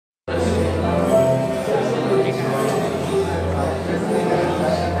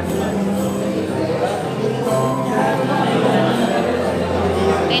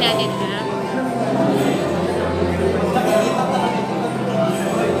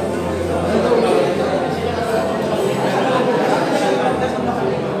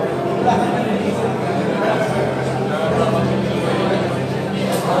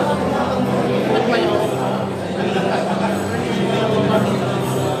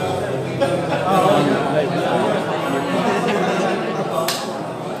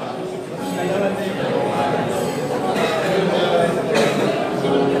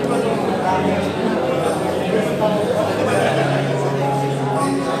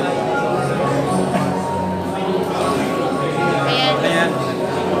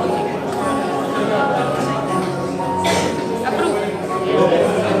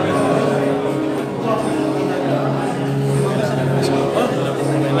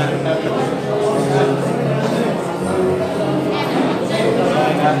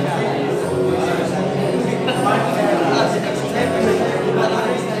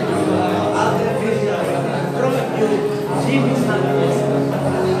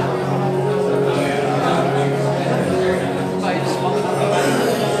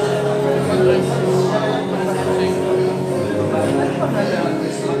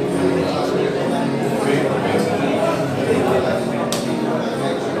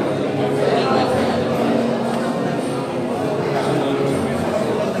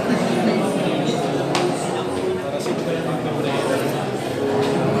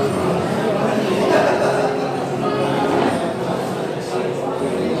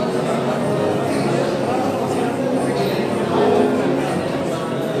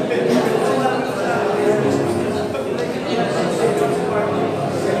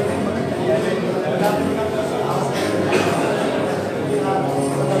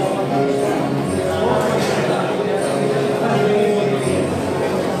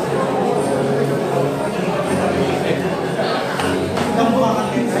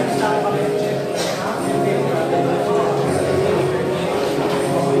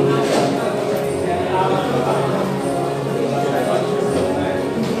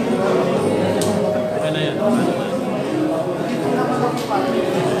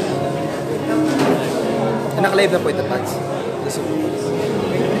have the pointed pads?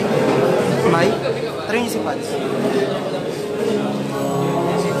 May? Try niyo si pads.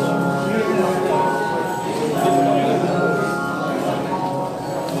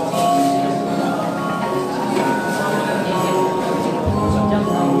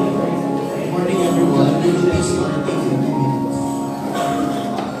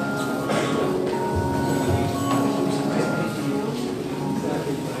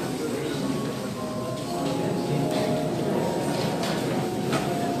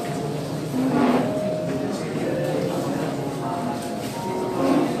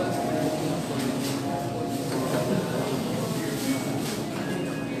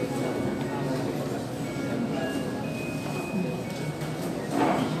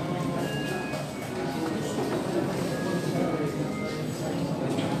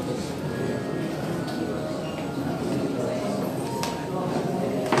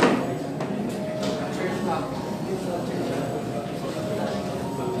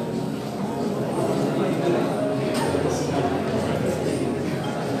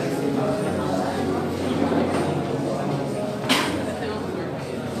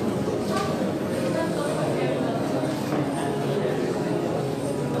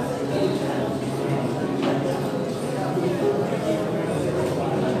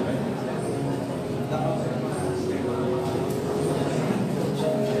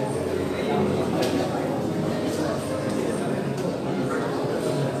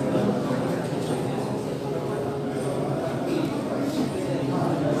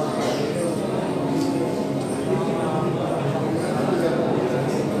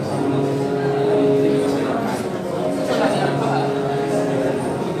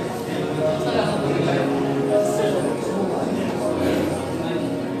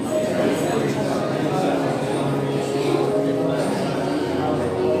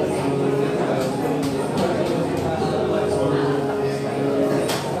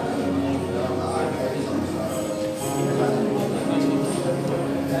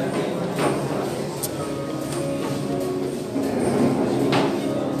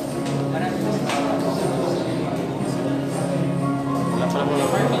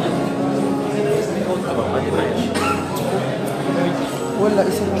 Wala,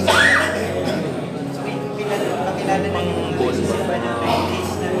 isa lang. Pakilala na yung boss ba na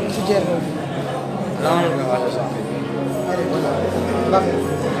case na... Si Jerry. Alam mo nagkakala sa akin. Ay, wala. Bakit?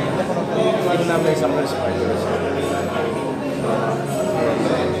 Hindi namin isang spider.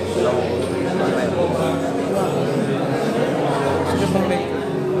 Sige pang may...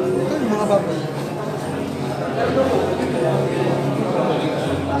 Ay, mga baboy.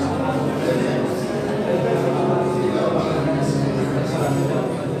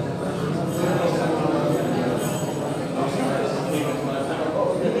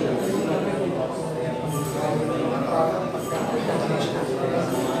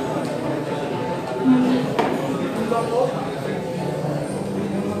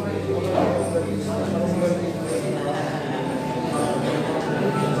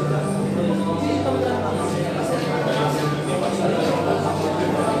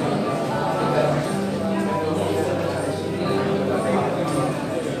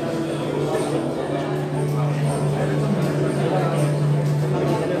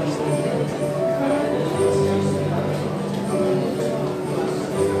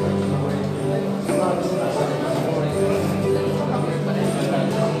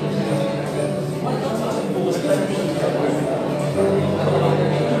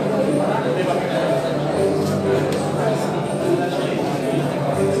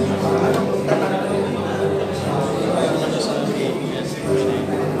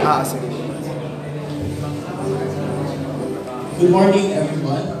 Good morning,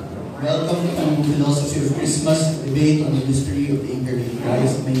 everyone. Welcome to Philosophy of Christmas, debate on the mystery of the Incarnate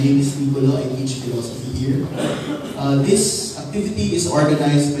Christ. My name is Nicolo. I teach philosophy here. This activity is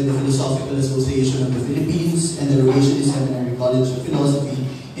organized by the Philosophical Association of the Philippines and the Rogationist Seminary College of Philosophy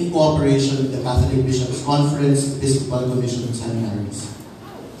in cooperation with the Catholic Bishops' Conference, Episcopal Commission of Seminaries.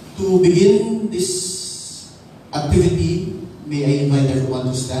 To begin this activity, may I invite everyone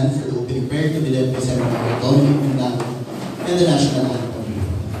to stand for the opening prayer to be led by Seminary Dominic and the National Anthem.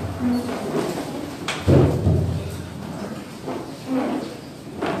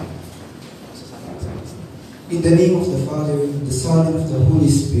 In the name of the Father, the Son, and of the Holy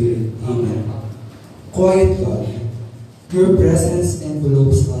Spirit. Amen. Quiet God, your presence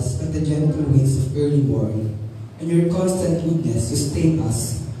envelopes us like the gentle winds of early morning, and your constant goodness sustains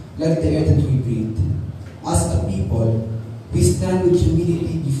us like the air that we breathe. As a people, we stand with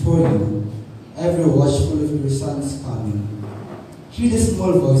humility before you, ever watchful of your Son's coming. Hear the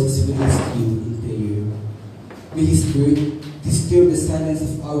small voices we ask you in prayer. May His word disturb the silence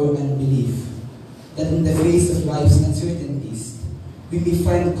of our unbelief, that in the face of life's uncertainties, we may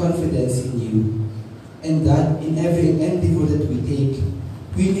find confidence in You, and that in every endeavor that we take,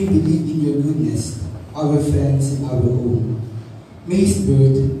 we may believe in Your goodness, our friends and our home. May His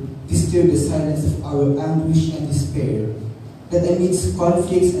word disturb the silence of our anguish and despair, that amidst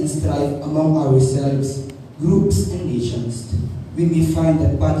conflicts and strife among ourselves, groups and nations, we may find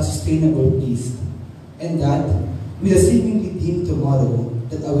that path to sustainable peace, and that, with a seemingly dim tomorrow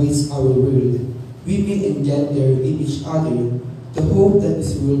that awaits our world, we may engender in each other the hope that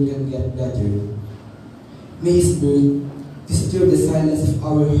this world can get better. May His word disturb the silence of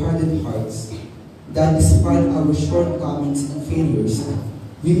our hardened hearts, that despite our shortcomings and failures,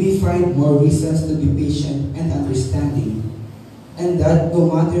 we may find more reasons to be patient and understanding, and that no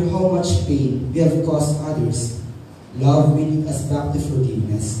matter how much pain we have caused others, love may lead us back to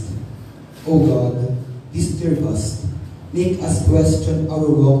forgiveness. O God, disturb us, make us question our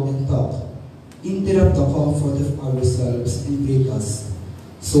walk and talk, interrupt the comfort of ourselves and break us,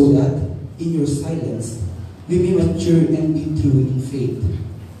 so that, in Your silence, we may mature and be true in faith,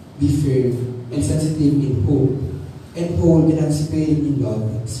 be firm and sensitive in hope, and whole and unsparing in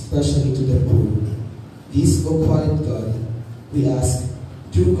love, especially to the poor. This, O quiet God, we ask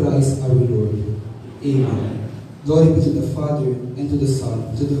through Christ our Lord. Amen. Glory be to the Father, and to the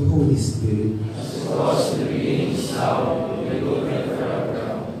Son, to the Holy Spirit. As it was in the beginning, is now, and will be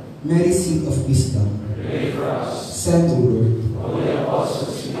forever. Mary, seat of wisdom, Pray for us. send the Lord. Holy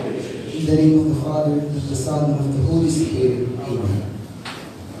Apostles in the Church. In the name of the Father, of the Son, and of the Holy Spirit. Amen.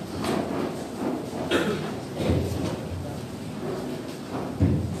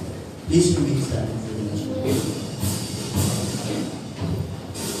 Please remain standing for the national anthem.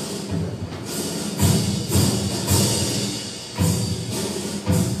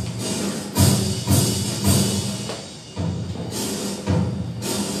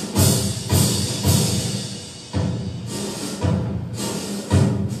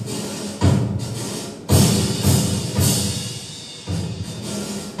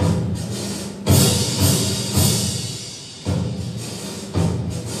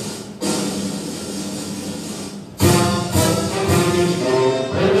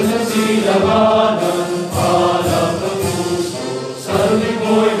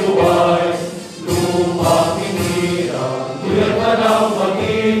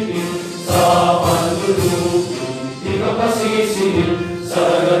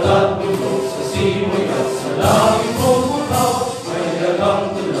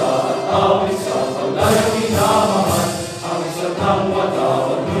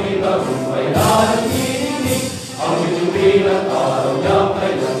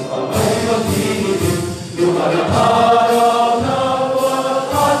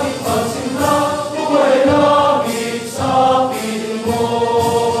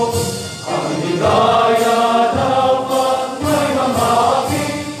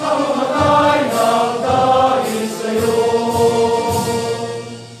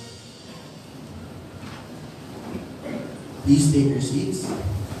 Please take your seats.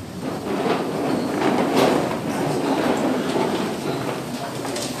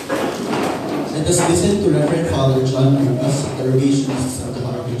 Let us listen to Reverend Father John Lucas, the Rogationist of the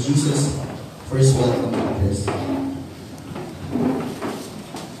Heart of Jesus, for his welcome address.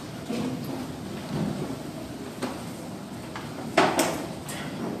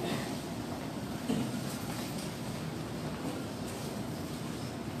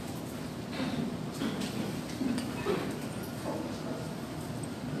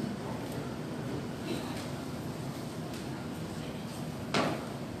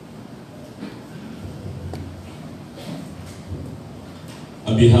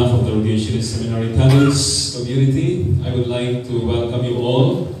 On behalf of the Rogationist Seminary Canons community, I would like to welcome you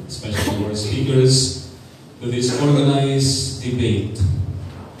all, especially our speakers, to this organized debate.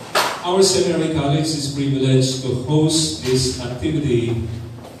 Our seminary college is privileged to host this activity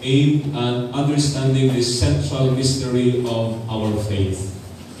aimed at understanding the central mystery of our faith,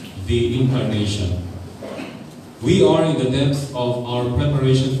 the Incarnation. We are in the depth of our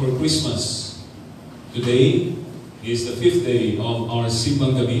preparation for Christmas. Today is the 5th day of our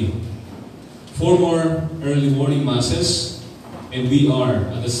Simbang Gabi. 4 more early morning masses, and we are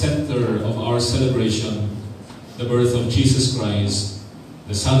at the center of our celebration, the birth of Jesus Christ,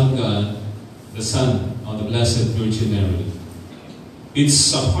 the Son of God, the Son of the Blessed Virgin Mary.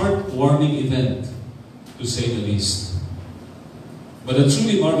 It's a heartwarming event, to say the least. But a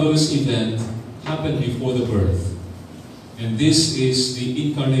truly marvelous event happened before the birth, and this is the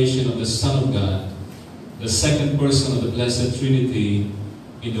incarnation of the Son of God, the second person of the Blessed Trinity,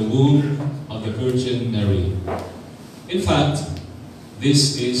 in the womb of on the Virgin Mary. In fact,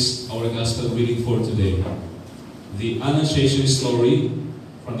 this is our Gospel reading for today. The Annunciation story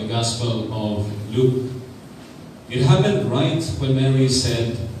from the Gospel of Luke. It happened right when Mary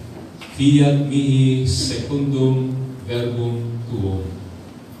said, Fiat mihi secundum verbum tuum.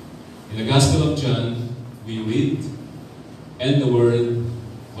 In the Gospel of John, we read, and the Word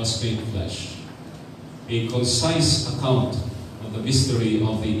was made flesh. A concise account of the mystery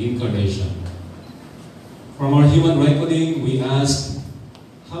of the Incarnation. From our human reckoning, we ask,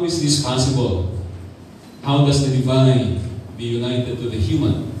 how is this possible? How does the divine be united to the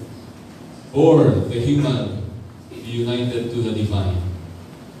human? Or the human be united to the divine?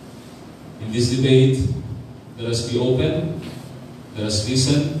 In this debate, let us be open, let us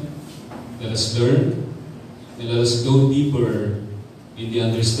listen, let us learn, and let us go deeper in the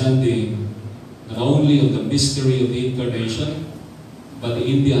understanding not only of the mystery of the Incarnation, but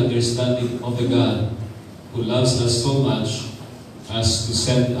in the understanding of the God who loves us so much as to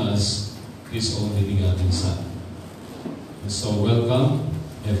send us His only begotten Son. And so, welcome,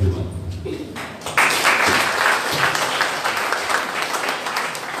 everyone.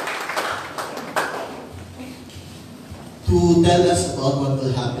 To tell us about what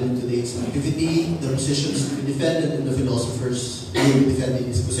will happen in today's activity, the positions to be defended, and the philosophers who will be defending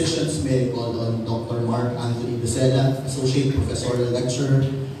these positions, may I call on Dr. Mark Anthony Lucena, Associate Professorial Lecturer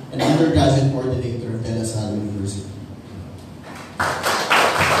and Undergraduate Coordinator of De La Salle University.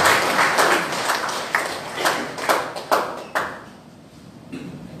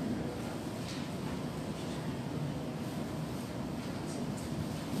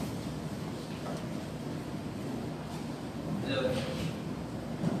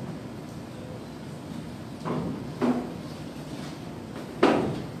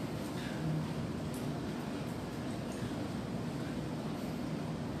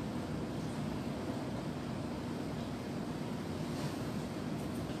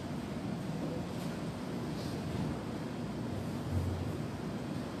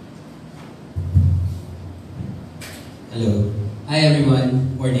 Hello. Hi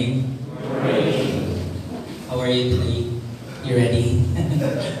everyone. Morning. How are you today? You ready?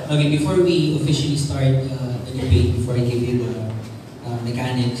 Okay, before we officially start the debate, before I give you the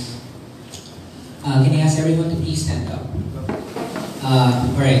mechanics, can I ask everyone to please stand up?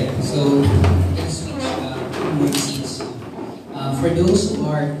 Alright, so let's switch move seats. For those who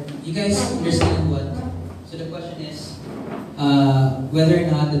are, you guys understand what? So the question is, whether or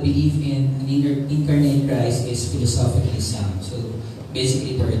not the belief in an incarnate Christ is philosophically sound. So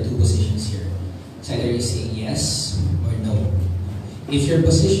basically there are two positions here. It's either you say yes or no. If your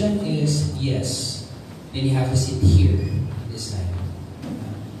position is yes, then you have to sit here on this side.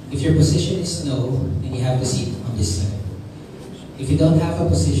 If your position is no, then you have to sit on this side. If you don't have a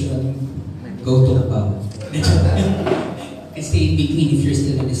position, go to the bow. And stay in between if you're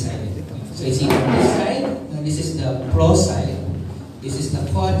still undecided. So it's either on this side, this is the pro side, this is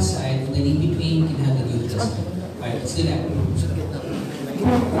the con side, and then in between you can have the neutral side. Alright, let's do that.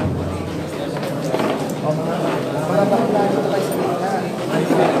 Mga bakla, ito tayo sa gitna.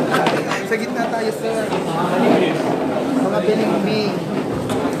 Sa gitna tayo, sir. Mga biling-bing.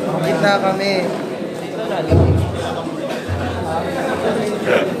 Sa gitna kami.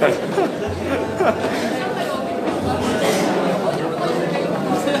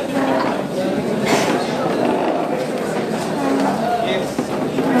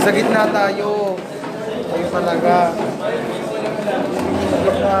 Sa gitna tayo. Tayo talaga. Sa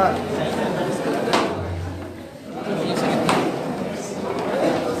gitna.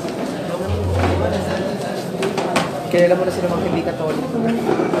 Kilala mo na sila mga hindi Katolik.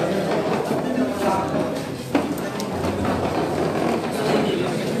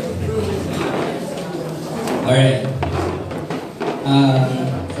 Alright.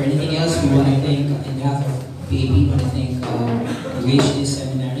 For anything else, we want to thank, on behalf of PAB, we want to thank Rogationist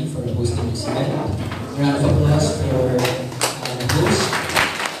Seminary for hosting this event. A round of applause for the host.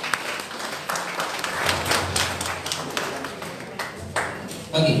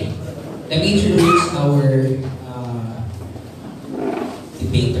 Okay, let me introduce our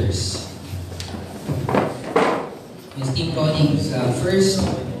debaters. My esteemed colleagues, first,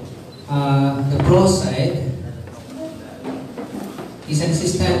 the pro side is an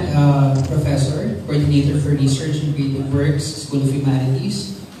assistant professor, coordinator for research and creative works, School of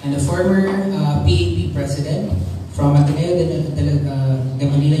Humanities, and a former PAP president from Ateneo de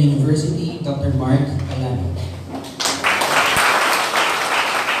Manila University, Dr. Mark Calano.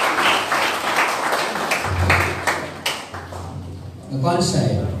 The con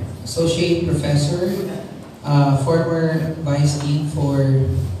side, associate professor, former vice dean for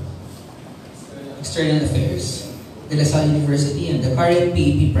External Affairs, De La Salle University, and the current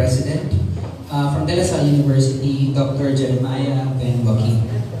PEP President from De La Salle University, Dr. Jeremiah Ben Joaquin.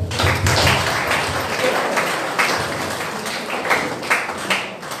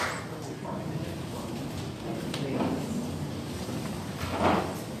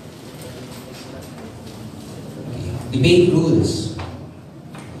 Debate rules.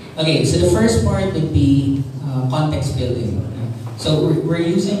 Okay, so the first part would be context building. So we're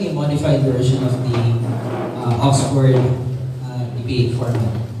using a modified version of the Oxford debate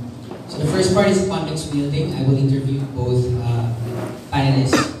format. So the first part is context building. I will interview both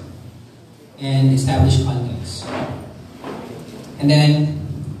panelists and establish context. And then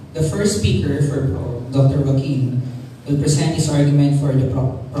the first speaker for Dr. Joaquin will present his argument for the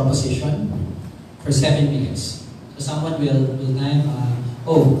proposition for 7 minutes. So someone will time.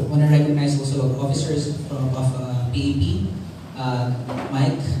 Want to recognize also officers of PAP,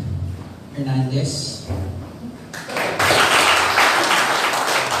 Mike Hernandez,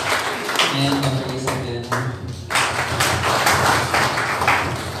 and Dr. Isabel,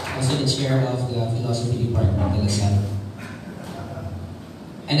 also the chair of the philosophy department, De La Salle.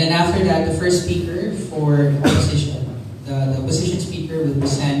 And then after that, the first speaker for opposition, the opposition speaker will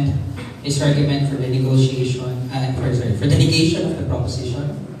present his argument for the negotiation, for the negation of the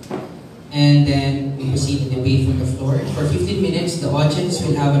proposition. And then we proceed to debate from the floor. For 15 minutes, the audience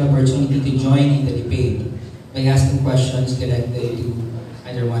will have an opportunity to join in the debate by asking questions directly to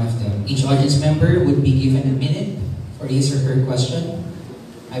either one of them. Each audience member would be given a minute for his or her question.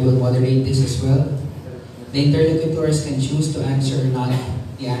 I will moderate this as well. The interlocutors can choose to answer or not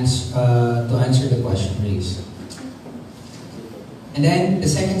to answer the question raised. And then the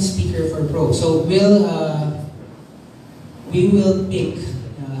second speaker for pro. So we will pick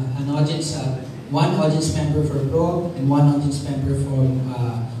an audience, one audience member for pro and one audience member for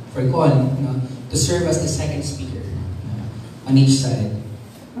con, to serve as the second speaker on each side.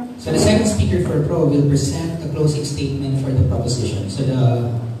 So the second speaker for pro will present the closing statement for the proposition. So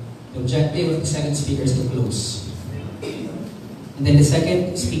the objective of the second speaker is to close. And then the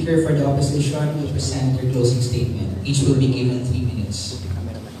second speaker for the opposition will present their closing statement. Each will be given 3 minutes.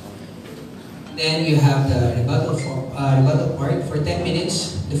 Then you have the rebuttal part for 10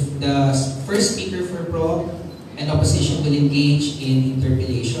 minutes. The first speaker for pro and opposition will engage in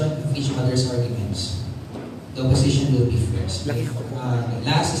interpellation of each other's arguments. The opposition will be first.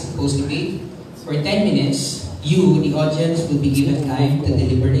 Last is the post-debate. For 10 minutes, you, the audience, will be given time to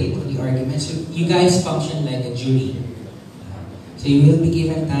deliberate on the arguments. So you guys function like a jury. So you will be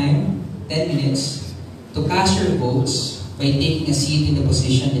given time, 10 minutes, to cast your votes by taking a seat in the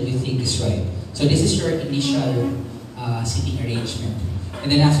position that you think is right. So this is your initial seating arrangement.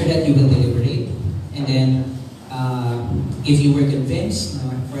 And then after that, you will deliberate. And then if you were convinced,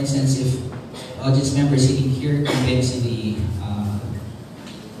 for instance, if audience member sitting here convinced in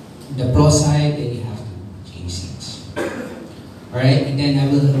the pro side, then you have to change seats. Alright, and then I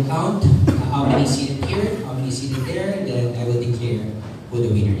will count how many seated here, how many seated there, and then I will declare who the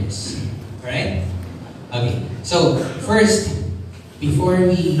winner is. Alright? Okay, so first, before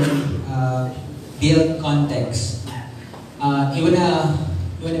we build context, you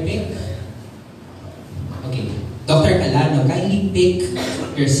wanna pick? Okay, Dr. Calano, kindly pick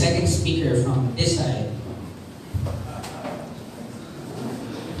your second speaker from this side.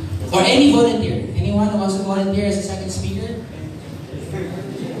 Or any volunteer. Anyone who wants to volunteer as a second speaker?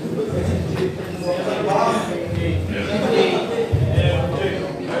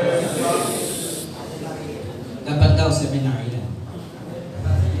 Dapat daw seminarian.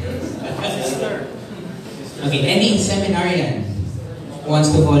 Okay, any seminarian who wants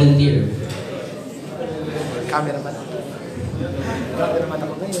to volunteer? Cameraman. Cameraman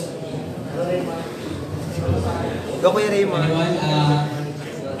ako ngayon. Go, Kuya Raymond. Anyone?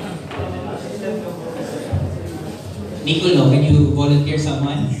 Nicolo, can you volunteer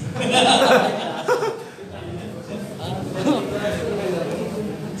someone?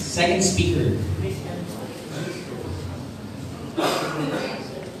 Second speaker.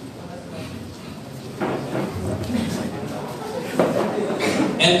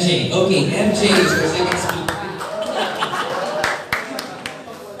 MJ. Okay, MJ is your second speaker.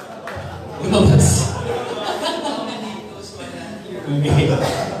 Okay.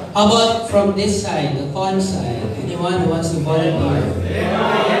 How about from this side, the con side? Anyone who wants to volunteer?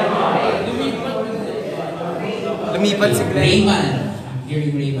 Lumipat si Glenn. Rayman. I'm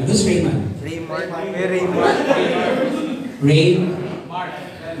hearing Rayman. Who's Rayman? Raymond. May Raymond.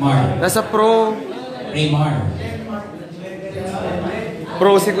 Mar. Nasa pro. Raymar.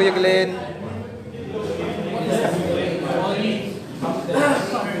 Pro si Kuya Glenn.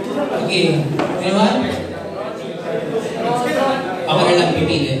 Okay. Anyone? Ako na lang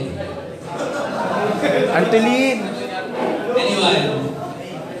pipili. Antolin! Anyone?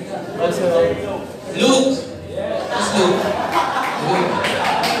 Luke! Who's Luke? Luke.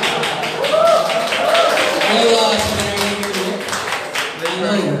 Are you seminarian here, Luke? Ano?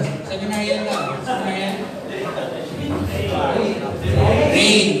 Seminarian ka? Seminarian?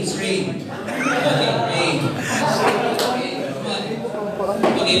 Rain. It's Rain. Okay, Rain. Okay, come on.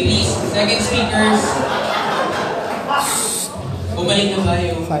 Okay, please. Second speakers. Bumalik na ba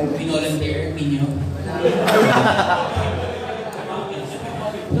yung pinolunteer ninyo?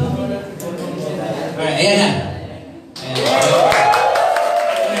 Alright, ayan na.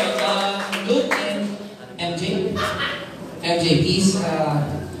 Alright, Luke and MJ. MJ, please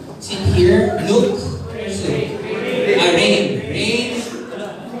sit here. Luke, where's Luke? Rain. Rain,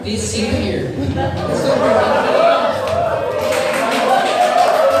 please sit here.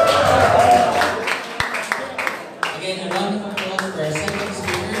 Again, a round of applause for our second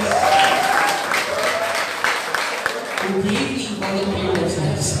speakers who bravely volunteered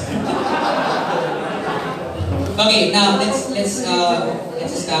themselves. Okay, now let's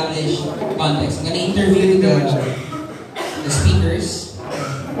establish context. I'm gonna interview the speakers.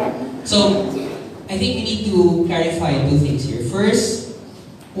 So I think we need to clarify two things here. First,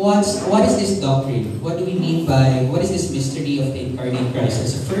 what is this doctrine? What do we mean by what is this mystery of the incarnate Christ?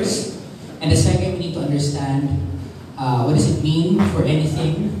 That's the first. And the second, we need to understand what does it mean for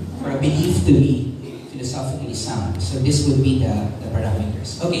anything, for a belief to be philosophically sound. So this would be the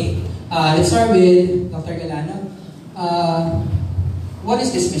parameters. Okay, let's start with Dr. Calano. What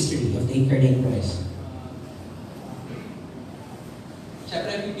is this mystery of the incarnate Christ?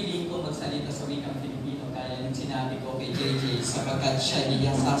 Siyempre, pipiliin ko magsalita sa wikang Pilipino kaya nung sinabi ko kay JJ sapagkat siya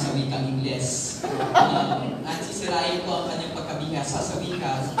bihasa sa wikang Ingles. At sisirain ko ang kanyang pagkabihasa sa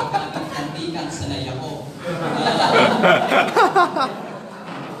wika sa paggamit ng wikang sanay ako.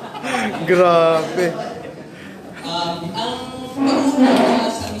 Grabe. Ang pag-uuna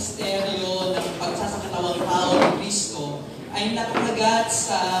sa misteryo ng pagsasakatawang tao ng Kristo ay nakakagat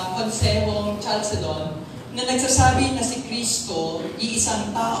sa konsehong Chalcedon na nagsasabi na si Kristo,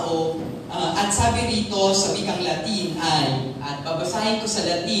 iisang tao, at sabi rito sa wikang Latin ay, at babasahin ko sa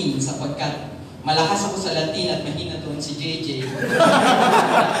Latin sapagkat malakas ako sa Latin at mahina doon si JJ.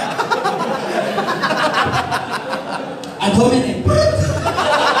 Ad hominem.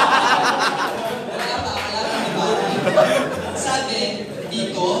 Sabi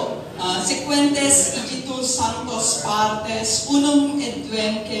dito, sequentes igitus sanctos partes, unum et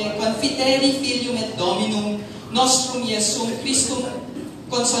duenque, confiteri filium et dominum, nostrum Iesum Christum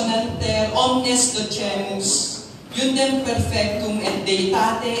consonanter omnes docemus, iundem perfectum et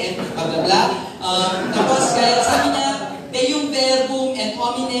deitate et bla bla bla. Tapos kaya sabi niya, deum verbum et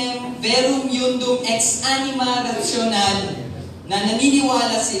hominem verum iundum ex anima rational, na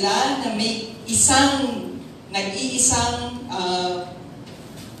naniniwala sila na may nag-iisang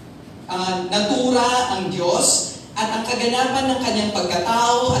natura ang Diyos at ang kaganapan ng kanyang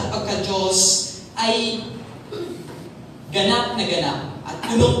pagkatao at pagka-Diyos ay ganap na ganap at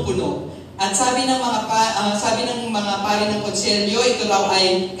punong-puno. At sabi ng mga pari ng konselyo, ito raw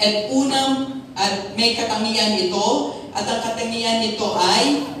ay et unam at may katangian ito at ang katangian nito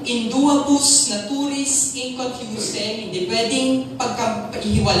ay induabus naturis inconfuse, hindi pwedeng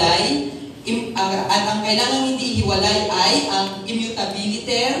pagkahiwalay. At ang kailangan hindi ihiwalay ay ang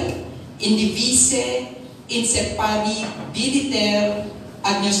immutabiliter, indivise, inseparabiliter,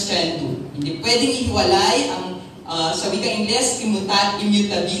 agnoscentum. Hindi pwedeng ihiwalay ang sa wikang Ingles,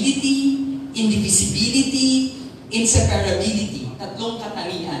 immutability, indivisibility, inseparability. Tatlong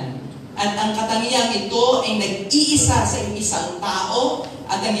katangian. At ang katangiang ito ay nag-iisa sa isang tao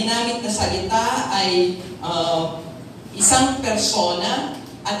at ang ginamit na salita ay isang persona.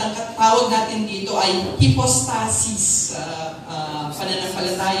 At ang tawag natin dito ay hypostasis,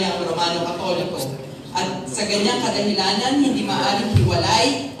 pananampalatayang Romano-Katoliko. At sa ganyang kadahilanan, hindi maaaring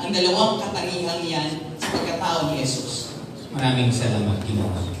hiwalay ang dalawang katangiang yan sa pagkatao ni Jesus. Maraming salamat, Timo.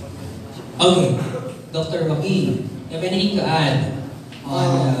 Okay, Dr. Joaquin, you have anything to add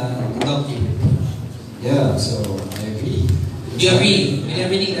on the doctrine? Yeah, so I agree. Do you agree with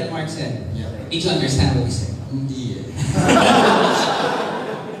everything that Mark said? Yeah. Did you understand what he said? Hindi eh.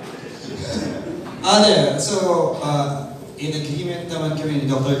 So, in agreement naman kami ni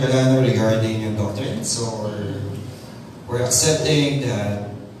Dr. Calano regarding yung doctrine. So, we're accepting that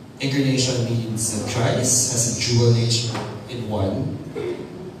incarnation means that Christ has a dual nature in one.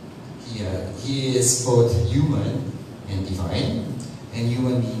 He is both human and divine. And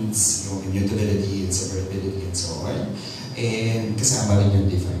human means immutability and separability and so on. And kasama rin yung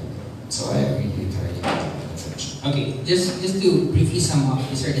divine. So I agree with Carly. Okay, just to briefly sum up,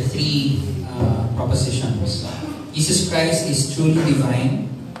 these are the three propositions. Jesus Christ is truly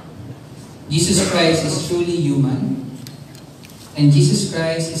divine. Jesus Christ is truly human. And Jesus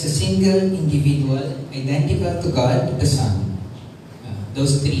Christ is a single individual, identical to God, the Son.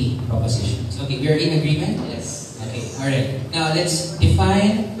 Those three propositions. Okay, we are in agreement? Yes. Okay, alright. Now let's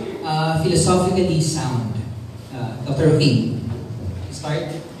define philosophically sound. Dr. Joaquin,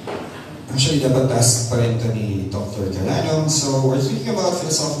 start. Actually, dapat task pa rin ito ni Dr. Calano. So, we're thinking about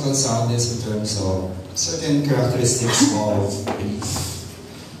philosophical soundness in terms of certain characteristics of belief.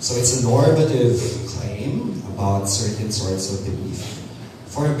 So, it's a normative claim about certain sorts of belief.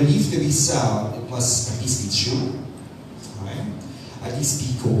 For a belief to be sound, it must at least be true. Okay? At least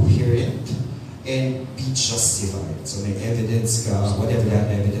be coherent and be justified. So, may evidence ka, whatever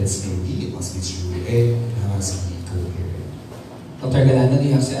that evidence may be, it must be true and it must be coherent. Dr. Calano, do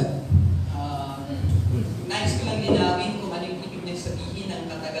you accept? Nais ko lang linawin kung ano yung ibig niyang sabihin ng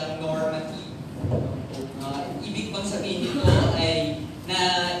katagang normative. Ibig bang sabihin nito ay na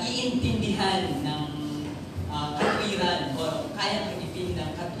iintindihan ng katwiran o kayang magipin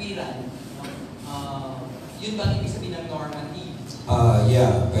ng katwiran. Yun ba ang ibig sabihin ng normative?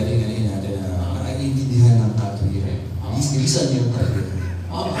 Yeah, pwede ganin natin na naiintindihan ng katwiran. Bilisan niyo yung katwiran.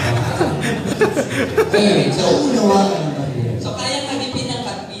 So, unawaan ng katwiran. So, kayang magipin ng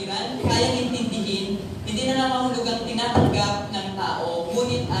katwiran, kayang intindihin, hindi na namahulugang tinatanggap ng tao,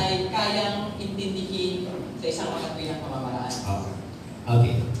 ngunit ay kayang intindihin sa isang makatwirang pamamaraan.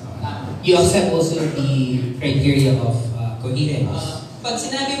 okay. You accept also the criteria of coherence. Pag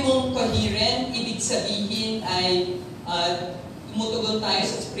sinabi mong coherent, ibig sabihin ay tumutugon tayo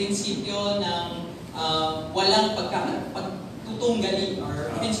sa prinsipyo ng walang pagtutunggali or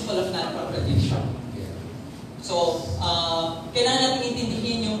principle of non-contradiction. So, kailangan natin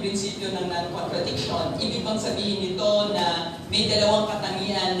intindihin yung prinsipyo ng non-contradiction. Ibig bang sabihin nito na may dalawang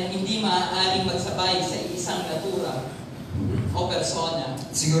katangian na hindi maaaring magsabay sa isang natura o persona?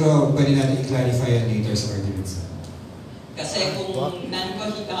 Siguro, pwede natin i-clarify yan later sa arguments. Kasi kung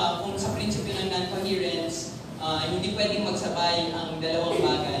sa prinsipyo ng non-coherence, hindi pwedeng magsabay ang dalawang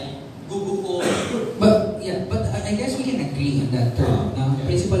bagay. Guguho. But I guess we can agree on that term,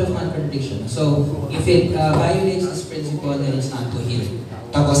 principle of non-contradiction. So if it violates this principle, then it's not coherent.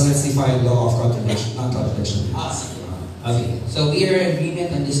 Tapos, let's define law of contradiction, non-contradiction. Okay, so we are in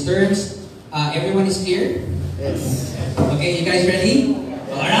agreement on these terms. Everyone is clear? Yes. Okay, you guys ready?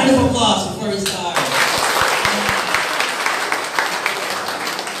 A round of applause before we start.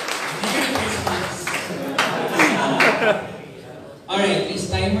 Merry Christmas. Alright,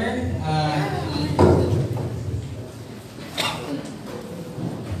 please timer.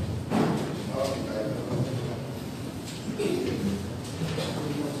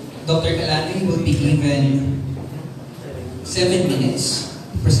 Dr. Calano will be given 7 minutes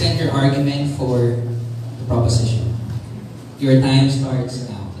to present your argument for the proposition. Your time starts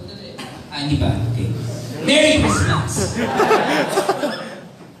now. Hindi pa? Okay. Merry Christmas!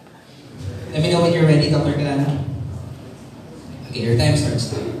 Let me know when you're ready, Dr. Calano. Okay, your time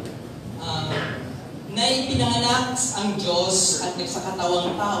starts now. Na ipinanganak ang Diyos at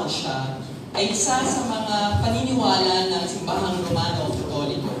nagsakatawang tao siya ay isa sa mga paniniwala ng simbahang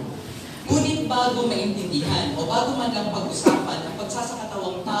Romano-Katoliko. Ngunit bago maintindihan o bago man lang pag-usapan ang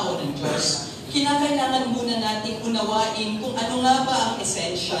pagsasakatawang tao ng Diyos, kinakailangan muna nating unawain kung ano nga ba ang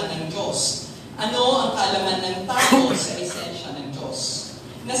esensya ng Diyos. Ano ang kaalaman ng tao sa esensya ng Diyos.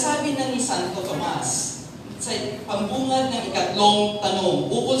 Nasabi na ni Santo Tomas sa pambungad ng ikatlong tanong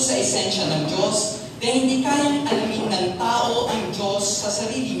ukol sa esensya ng Diyos na hindi kayang alamin ng tao ang Diyos sa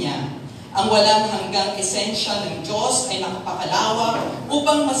sarili niya. Ang walang hanggang esensya ng Diyos ay nakapakalawak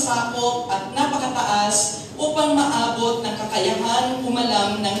upang masakop at napakataas upang maabot ng kakayahan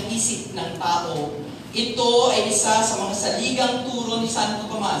umalam ng isip ng tao. Ito ay isa sa mga saligang turo ni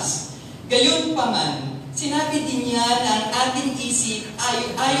Santo Tomas. Gayunpaman, sinabi din niya na ang ating isip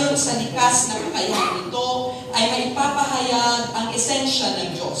ay ayon sa likas na kakayahan nito ay maipapahayag ang esensya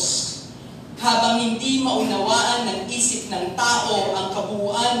ng Diyos. Habang hindi maunawaan ng isip ng tao ang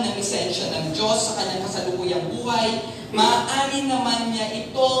kabuuan ng esensya ng Diyos sa kanyang kasalukuyang buhay, maaari naman niya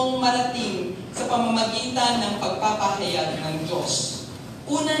itong marating sa pamamagitan ng pagpapahayag ng Diyos.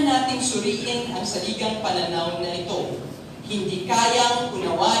 Una nating suriin ang saligang pananaw na ito. Hindi kayang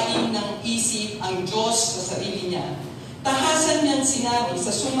unawain ng isip ang Diyos sa sarili niya. Tahasan niyang sinabi sa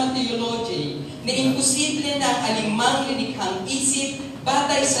Summa Theologiae na imposible na ang alimang linikhang isip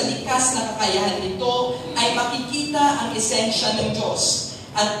batay sa likas na kakayahan nito ay makikita ang esensya ng Diyos.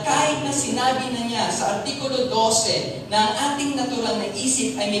 At kahit na sinabi na niya sa Artikulo 12 na ang ating natural na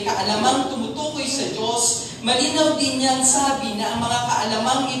isip ay may kaalamang tumutukoy sa Diyos, malinaw din niyang sabi na ang mga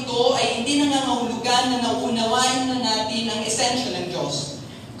kaalamang ito ay hindi nangangahulugan na nauunawain na natin ang esensya ng Diyos.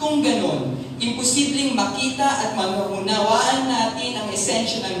 Kung ganon, imposibleng makita at maunawaan natin ang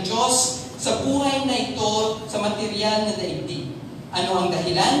esensya ng Diyos sa buhay na ito sa material na daigdig. Ano ang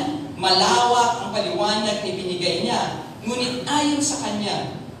dahilan? Malawak ang paliwanag na ibinigay niya. Ngunit ayon sa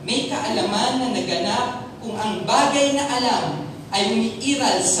kanya, may kaalaman na naganap kung ang bagay na alam ay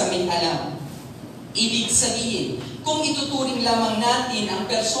umiiral sa may alam. Ibig sabihin, kung ituturing lamang natin ang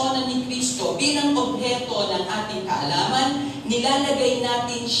persona ni Kristo bilang objeto ng ating kaalaman, nilalagay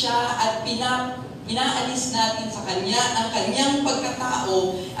natin siya at inaalis natin sa kanya ang kanyang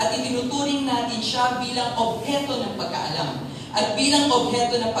pagkatao at itinuturing natin siya bilang objeto ng pagkaalam. At bilang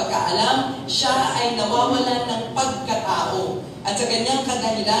objeto ng pagkaalam, siya ay nawawalan ng pagkatao. At sa kanyang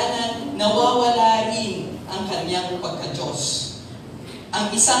kadahilanan, nawawala rin ang kanyang pagka-Diyos.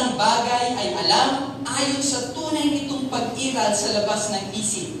 Ang isang bagay ay alam ayon sa tunay nitong pag-iral sa labas ng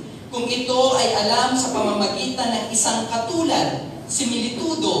isip. Kung ito ay alam sa pamamagitan ng isang katulad,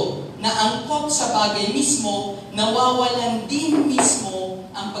 similitudo, na angkop sa bagay mismo, nawawalan din mismo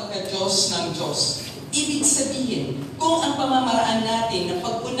ang pagka-Diyos ng Diyos. Ibig sabihin, kung ang pamamaraan natin ng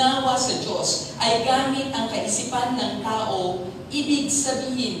pag-unawa sa Diyos ay gamit ang kaisipan ng tao, ibig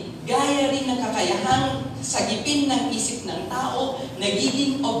sabihin, gaya rin ng kakayahang sagipin ng isip ng tao,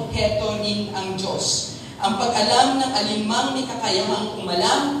 nagiging objeto rin ang Diyos. Ang pag-alam ng alinmang may kakayahang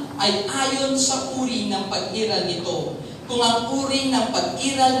umalam ay ayon sa uri ng pag-iral nito. Kung ang uri ng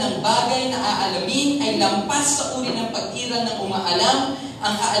pag-iral ng bagay na aalamin ay lampas sa uri ng pag-iral ng umaalam,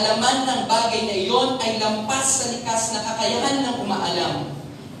 ang kaalaman ng bagay na iyon ay lampas sa likas na kakayahan ng umaalam.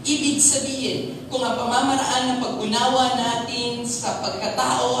 Ibig sabihin, kung ang pamamaraan ng pag-unawa natin sa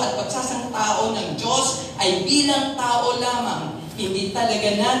pagkatao at pagsasangtao ng Diyos ay bilang tao lamang, hindi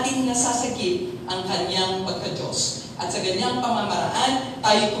talaga natin nasasagip ang kanyang pagka-Diyos. At sa ganyang pamamaraan,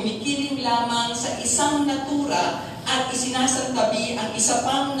 tayo kumikiling lamang sa isang natura at isinasantabi ang isa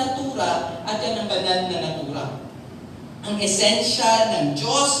pang natura at yan ang banal na natura. Ang esensya ng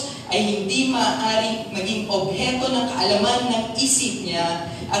Diyos ay hindi maaaring maging objeto ng kaalaman ng isip niya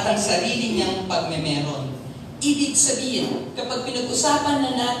at ang sarili niyang pagmemeron. Ibig sabihin, kapag pinag-usapan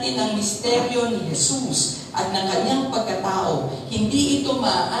na natin ang misteryo ni Jesus at ng kanyang pagkatao, hindi ito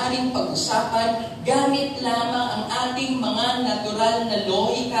maaaring pag-usapan gamit lamang ang ating mga natural na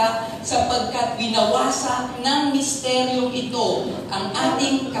lohika sapagkat binawasak ng misteryong ito ang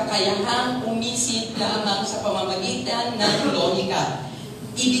ating kakayahang umisip lamang sa pamamagitan ng lohika.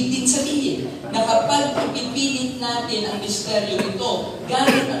 Ibig din sabihin na kapag ipipilit natin ang misteryo ito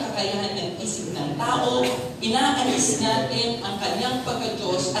gamit ang kakayahan ng isip ng tao, inaalis natin ang kanyang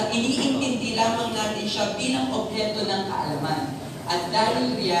pagka-Diyos at iniintindi lamang natin siya bilang objeto ng kaalaman. At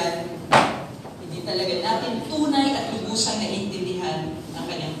dahil riyan, hindi talaga natin tunay at lubusang naintindihan ang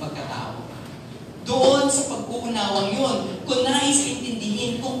kanyang pagkatao. Doon sa pag-uunawang yun, kung nais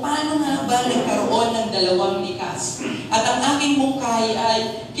intindihin kung paano nga ba nagkaroon ng dalawang likas. At ang aking mungkahi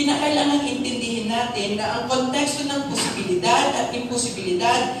ay kinakailangan intindihin natin na ang konteksto ng posibilidad at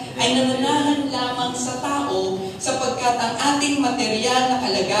imposibilidad ay nananahan lamang sa tao sapagkat ang ating material na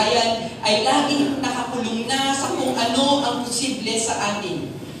kalagayan ay laging nakakulong na sa kung ano ang posible sa atin.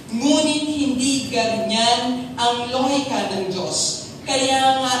 Ngunit hindi ganyan ang lohika ng Diyos.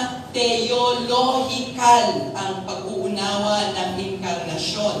 Kaya nga, theological ang pag-uunawa ng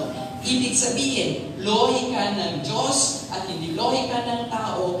inkarnasyon. Ibig sabihin, lohika ng Diyos at hindi lohika ng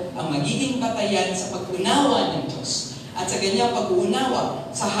tao ang magiging batayan sa pag-unawa ng Diyos. At sa ganyang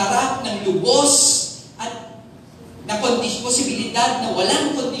pag-uunawa, sa harap ng lubos at na posibilidad na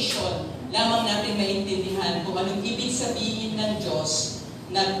walang kondisyon, lamang natin maintindihan kung anong ibig sabihin ng Diyos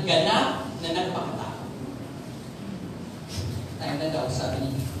na ganap na nagpakatao. Tayo na daw, sabi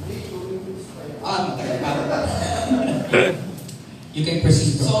niya. Matagal pa. You can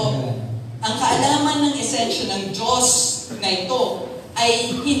proceed. So, ang kaalaman ng esensya ng Diyos na ito ay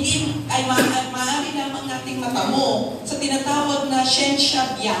maaari lamang nating matamo sa tinatawag na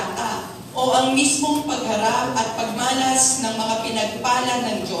siyensya biyata o ang mismong pagharap at pagmalas ng mga pinagpala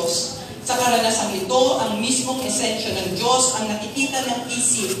ng Diyos. Sa karanasang ito, ang mismong esensya ng Diyos ang nakikita ng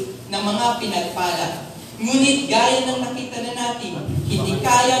isip ng mga pinagpala. Ngunit gaya ng nakita na natin, hindi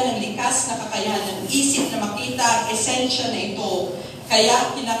kaya ng likas na kakayahan ng isip na makita ang esensya na ito.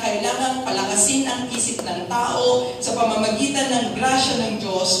 Kaya kinakailangan palakasin ang isip ng tao sa pamamagitan ng grasya ng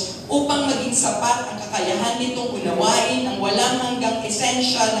Diyos upang maging sapat ang kakayahan nitong unawain ang walang hanggang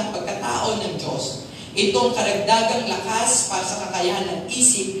esensya ng pagkatao ng Diyos. Itong karagdagang lakas para sa kakayahan ng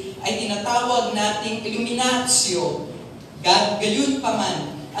isip ay tinatawag nating illuminatio.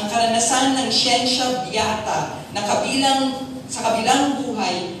 Gayunpaman, ang karanasan ng siyensya biyata na sa kabilang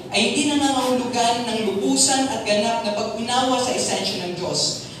buhay ay hindi nangangahulugan ng lubusan at ganap na pag-unawa sa esensya ng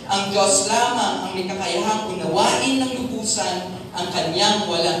Diyos. Ang Diyos lamang ang may kakayahang unawain ng lubusan ang kanyang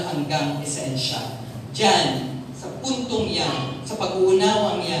walang hanggang esensya. Diyan, sa puntong yan, sa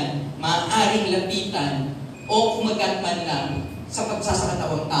pag-uunawang yan, maaaring lapitan o kumagat man lang sa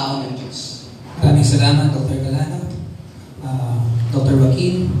pagsasakatawang tao ng Diyos. Maraming salamat, Dr. Calano. Dr.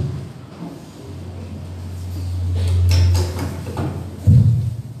 Joaquin.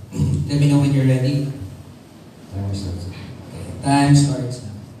 Let me know when you're ready. Time starts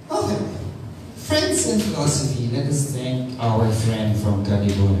now. Okay. Friends in philosophy, let us thank our friend from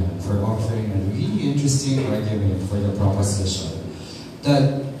Calano for offering a really interesting argument for the proposition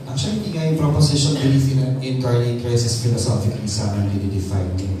that actually hindi nga yung proposition belief in an incarnate Christ is philosophically sound and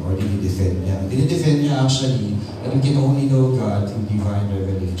dinidefine or dinidefend niya. Dinidefend niya actually that we can only know God through divine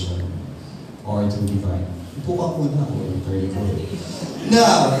revelation or through divine. Upo ka muna ako, very good.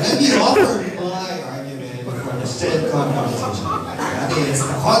 Now, let me offer my argument for the third conversation. That is,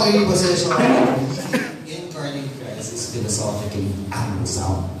 the contrary position of incarnate Christ is philosophically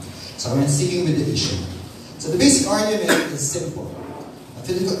unsound. So I'm sticking with the issue. So the basic argument is simple.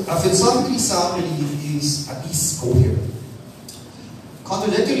 A philosophically sound belief is at least coherent.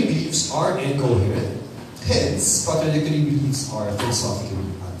 Contradictory beliefs are incoherent. Hence, contradictory beliefs are philosophically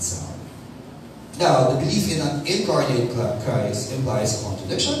unsound. Now, the belief in an incarnate Christ implies a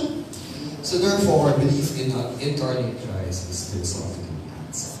contradiction. So therefore, belief in an incarnate Christ is philosophically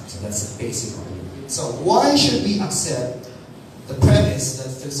unsound. So that's the basic argument. So why should we accept the premise that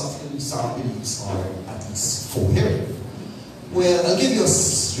philosophically sound beliefs are at least coherent? Well, I'll give you a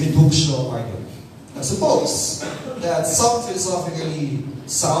reductio argument. Now suppose that some philosophically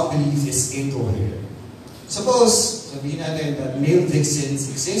sound belief is incoherent. Suppose, sabihin natin that male vixens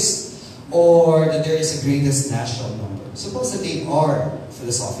exist or that there is a greatest natural number. Suppose that they are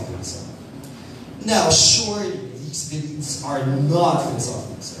philosophically sound. Now, surely these beliefs are not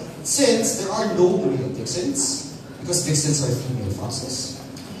philosophically sound. Since there are no male vixens, because vixens are female foxes,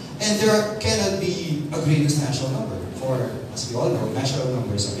 and there cannot be a greatest natural number, for as we all know, natural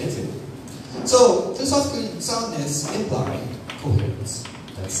numbers are infinite. So, philosophical soundness implies coherence.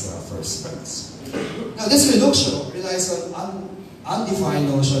 That's the first premise. Now, this reduction relies on undefined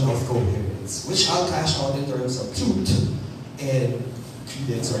notion of coherence, which I'll cash out in terms of truth and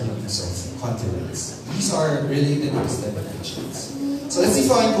credence or the use of confidence. These are related definitions. So let's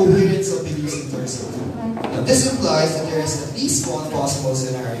define coherence of beliefs in terms of truth. Now, this implies that there is at least one possible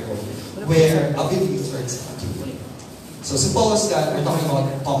scenario where a belief turns out true. So suppose that we're talking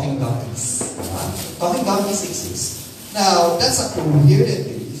about talking donkeys. Talking donkeys exist. Now, that's a coherent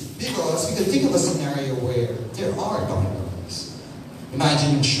belief because we can think of a scenario where there are talking donkeys.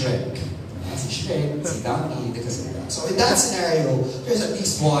 Imagine Shrek. Si Shrek, si donkey, so in that scenario, there's at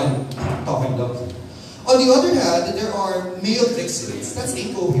least one talking donkey. On the other hand, there are male vixens. That's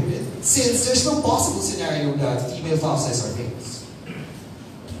incoherent since there's no possible scenario that female foxes are males.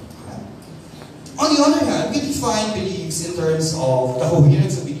 On the other hand, we define beliefs in terms of the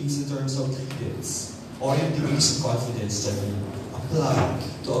coherence of beliefs in terms of credence or in degrees of confidence that we apply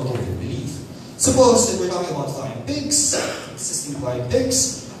to a given belief. Suppose that we're talking about flying pigs, existing flying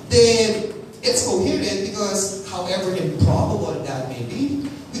pigs, then it's coherent because however improbable that may be,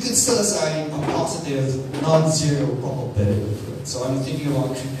 we could still assign a positive, non-zero probability to it. So I'm thinking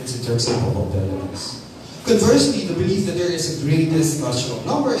about credence in terms of probabilities. Conversely, the belief that there is a greatest natural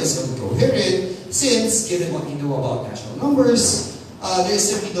number is incoherent since, given what we know about natural numbers, there is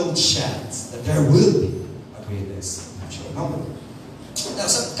simply no chance that there will be a greatest natural number. Now,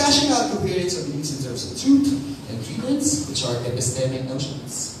 so cashing out coherence of beliefs in terms of truth and credence, which are epistemic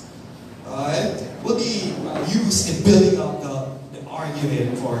notions, will be used in building up the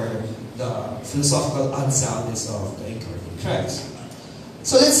argument for the philosophical unsoundness of the incarnate Christ.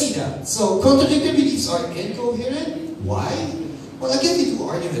 So let's see that. So contradictory beliefs are incoherent. Why? Well, I'll give you two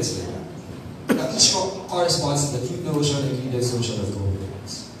arguments for that. Now, each corresponds to the truth notion and credence notion of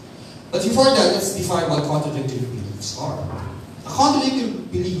coherence. But before that, let's define what contradictory beliefs are. A contradictory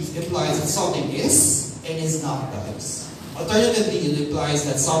belief implies that something is and is not that is. Alternatively, it implies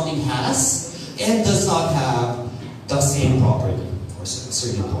that something has and does not have the same property or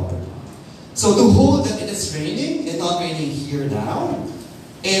certain property. So to hold that it is raining and not raining here now,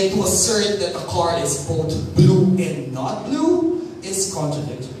 and to assert that a car is both blue and not blue is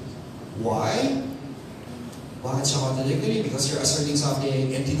contradictory. Why? Why it's contradictory? Because you're asserting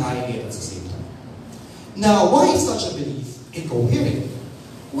something and denying it at the same time. Now, why is such a belief incoherent?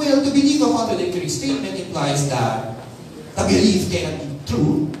 Well, to believe a contradictory statement implies that the belief cannot be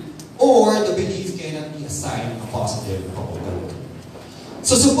true, or the belief cannot be assigned a positive probability.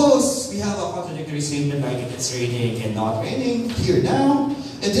 So suppose we have a contradictory statement like it's raining and not raining here now.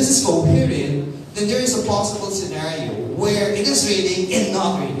 If this is coherent, then there is a possible scenario where it is raining and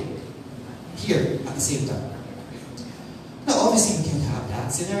not raining here at the same time. Now obviously we can't have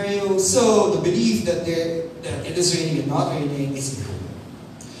that scenario, so the belief that it is raining and not raining is incoherent.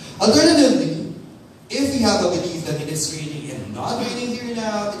 Alternatively, if we have a belief that it is raining and not raining here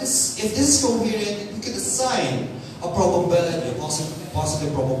now, if this is coherent, we could assign a probability, a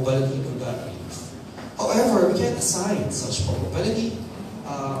positive probability to that belief. However, we can't assign such probability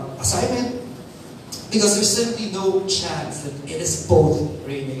assignment because there's simply no chance that it is both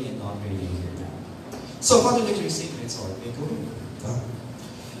raining and not raining here now. So contradictory statements are incoherent.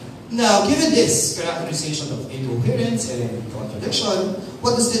 Now, given this characterization of incoherence and contradiction,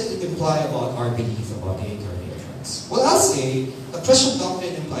 what does it imply about our belief about the incarnate Christ? Well, I'll say the Christian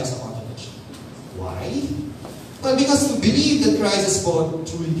doctrine implies a contradiction. Why? Well, because to believe that Christ is both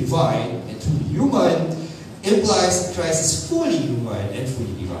truly divine and truly human implies that Christ is fully human and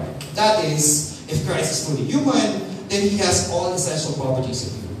fully divine. That is, if Christ is fully human, then he has all essential properties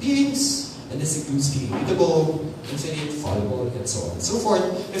of human beings, and this includes being mutable, infinite, fallible, and so on and so forth.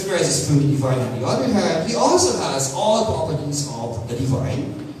 If Christ is fully divine, on the other hand, he also has all properties of the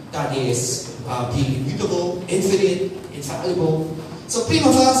divine, that is, being immutable, infinite, infallible. So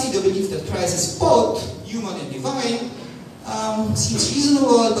prima facie, the belief that Christ is both human and divine seems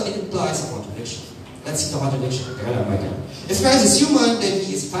reasonable, but it implies a contradiction. Let's see the contradiction. If Christ is human, then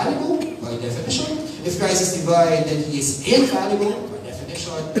he is fallible, by definition. If Christ is divine, then he is infallible, by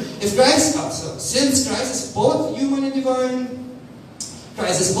definition. If Christ, since Christ is both human and divine,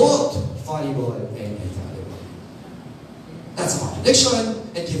 Christ is both fallible and infallible. That's a contradiction,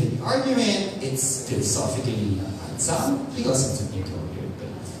 and given the argument, it's philosophically unsound because it's an incoherent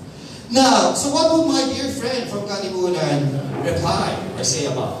belief. Now, so what would my dear friend from Kalimunan reply or say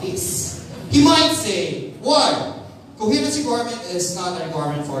about this? He might say, 1. Coherence requirement is not a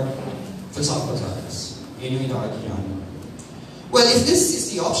requirement for philosophical science. Well, if this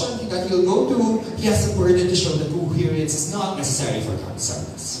is the option that he'll go to, he has the burden to show that coherence is not necessary for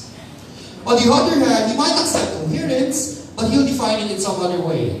science. On the other hand, he might accept coherence, but he'll define it in some other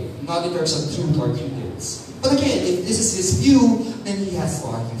way, not in terms of truth or credence. But again, if this is his view, then he has to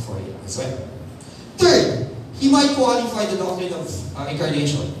argue for it as well. Third, he might qualify the doctrine of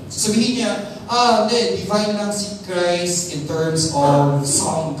incarnation. So sabihin niya, then divine lang si Christ in terms of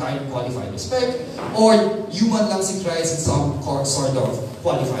some kind of qualified respect, or human lang si Christ in some sort of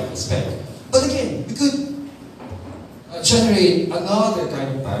qualified respect. But again, we could generate another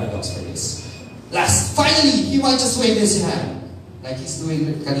kind of paradox for this. Finally, he might just wave his hand, like he's doing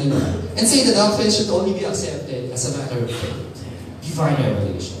with kanina, and say the doctrine should only be accepted as a matter of faith, divine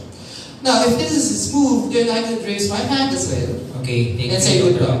revelation. Now, if this is his move, then I could raise my hand as well. Okay, thank you. And say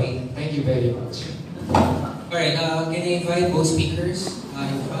goodbye. Thank you very much. Alright, can I invite both speakers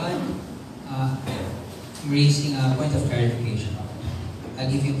in front? I'm raising a point of clarification. I'll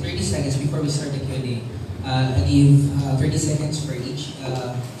give you 30 seconds before we start the Q&A. I'll give 30 seconds for each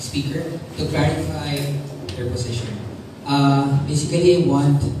speaker to clarify their position. Basically, I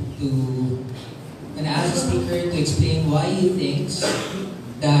want to ask the speaker to explain why he thinks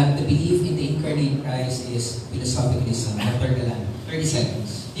that the belief in the incarnate Christ is philosophically sound. Dr. Calano, 30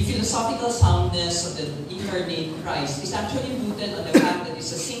 seconds. The philosophical soundness of the incarnate Christ is actually rooted on the fact that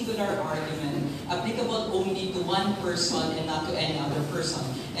it's a singular argument applicable only to one person and not to any other person.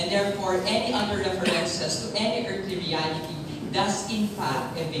 And therefore, any other references to any earthly reality does in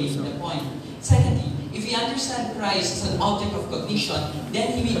fact evade the point. Secondly, if we understand Christ as an object of cognition,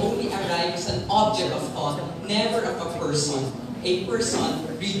 then he will only arrive as an object of thought, never of a person. A person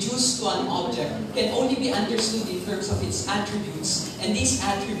reduced to an object can only be understood in terms of its attributes, and these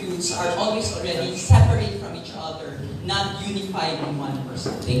attributes are always already separate from each other, not unified in one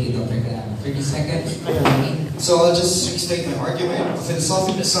person. Thank you, Dr. Calano. 30 seconds. So I'll just restate my argument. A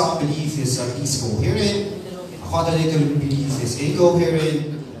philosophically sound belief is at least coherent. A contradictory belief is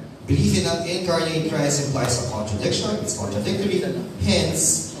incoherent. Belief in an incarnate Christ implies a contradiction. It's contradictory.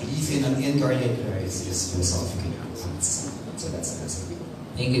 Hence, belief in an incarnate Christ is philosophically sound. So that's the answer.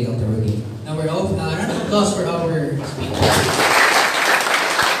 Thank you, Dr. Rudy. Now we're off. Round of applause for our speaker.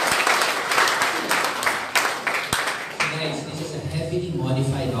 Guys, this is a heavily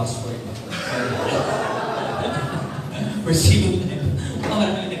modified Oxford. We're seeing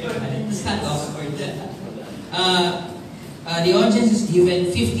it's not Oxford. The audience is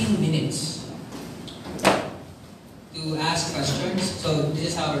given 15 minutes to ask questions. So this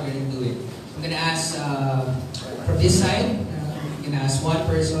is how we're going to do it. I'm going to ask from this side. I'm going to ask one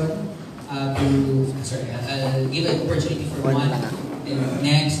person I'll give an opportunity for one. Then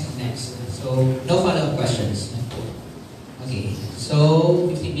next. So no follow-up questions. Okay. So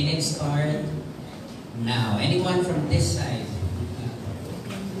 15 minutes start now. Anyone from this side?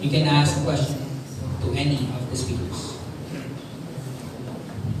 You can ask a question to any of the speakers.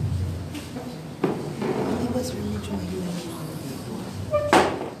 Hindi ba medyo mahirap?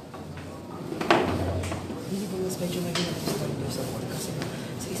 Hindi ba medyo mahirap start doon sa call? Kasi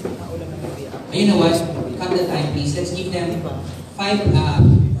sa isang tao lang ang nag-i-up. You know what? Cut the time, please. Let's give them 5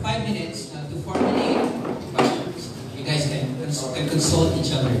 minutes to formulate questions. You guys can consult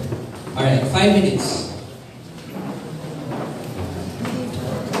each other. All right, 5 minutes.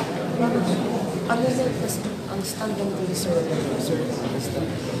 Ang stand ng sir,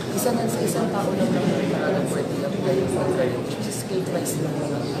 isa na sa isang tao lang ng pwede apply for which is cake-wise lang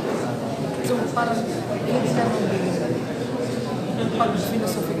naman. So parang hindi naman pag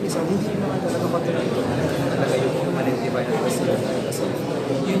philosophically sa hindi naman talaga contradictory talaga yung permanent divine person kasi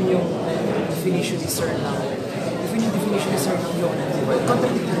yun yung definition ni sir na definition ni sir ng law ng divine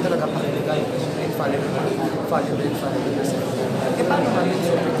contradictory talaga pakilagay yung infallible person. Eh paano nga yun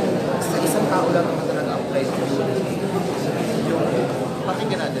sir kung sa isang tao lang naman talaga apply yung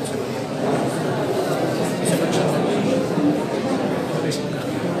pakinggan natin sir.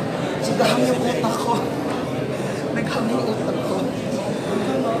 Naghahang yung utak ko. Naghahang yung utak ko.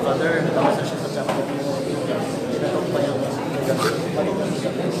 Father, nakasa siya sa chapter mo. Tinatong pa yung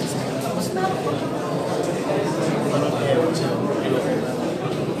Tapos na ako. anong ewan siya.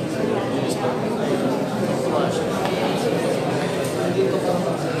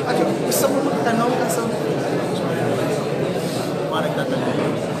 Ano, gusto mo magtanong kaso Mga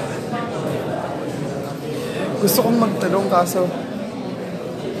nagtatanong. gusto kong magtanong kaso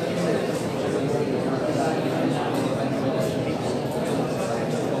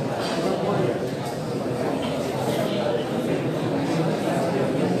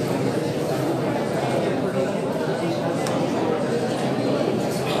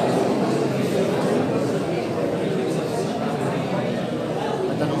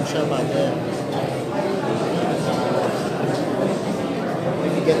Natanong siya, Father.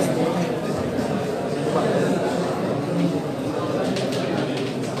 Maybe gets me.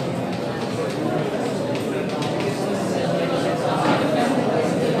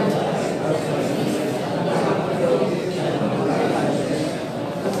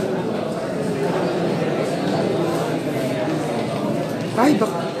 ay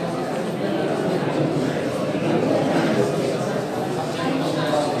baka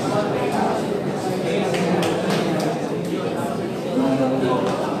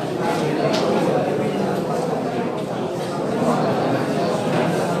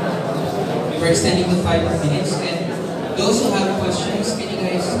We're extending to 5 minutes, and those who have questions, can you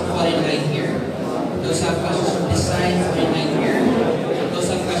guys fall in line here? Those who have questions from this side, fall in line here. Those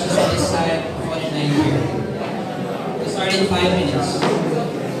who have questions from this side, fall in line here. We'll start in 5 minutes.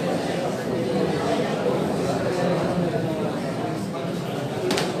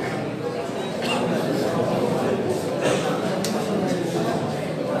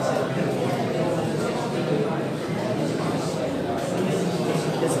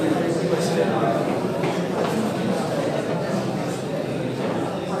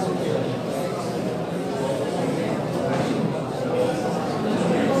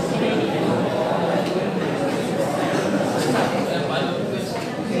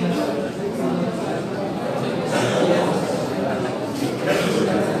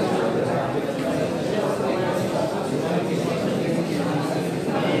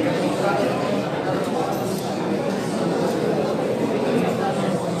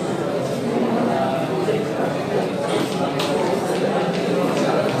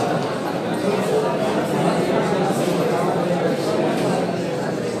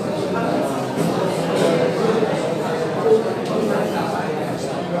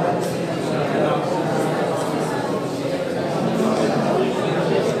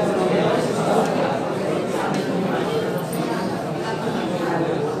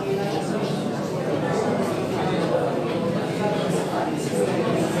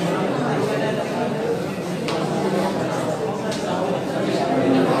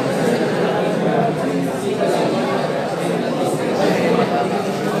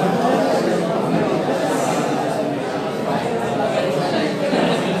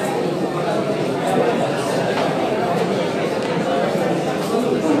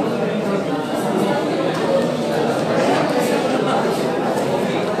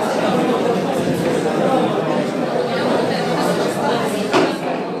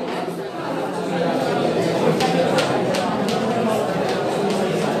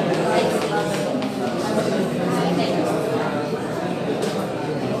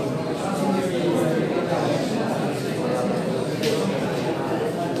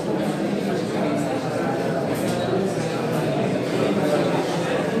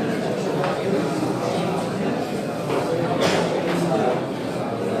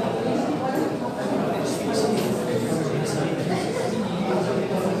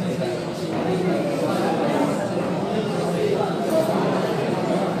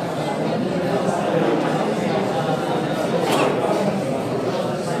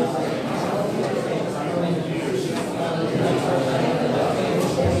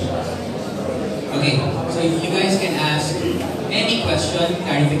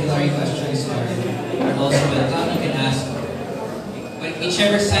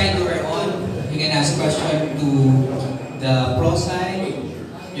 whichever side you are on, you can ask question to the pro side.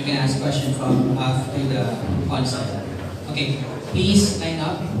 You can ask question from after the con side. Okay, please line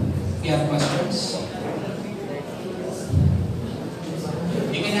up if you have questions.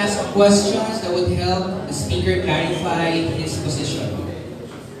 You can ask questions that would help the speaker clarify his position.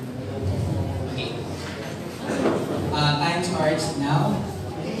 Okay. Time starts now.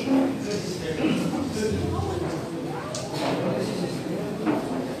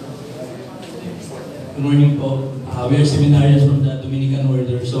 Good morning po. We are seminarians from the Dominican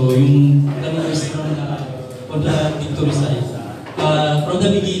Order. So yung tanong is from the contradictory side. From the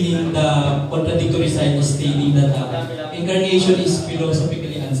beginning, the contradictory side is stating that incarnation is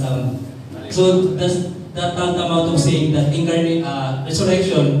philosophically unsound. So does that tantamount of saying that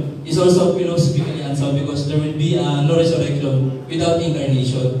resurrection is also philosophically unsound because there will be no resurrection without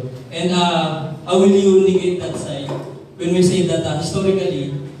incarnation? And how will you negate that side when we say that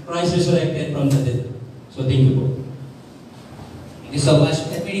historically Christ resurrected from the dead? So thank you po. Thank you so much.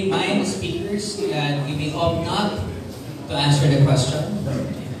 Let me remind the speakers that you may opt not to answer the question.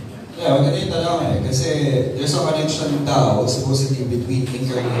 Yeah, maganda yung tanong kasi there's a connection daw supposedly between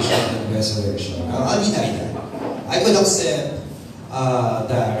incarnation and resurrection. I'll deny that. I could accept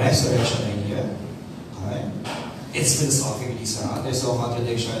the resurrection idea. Okay? It's philosophically sound. There's no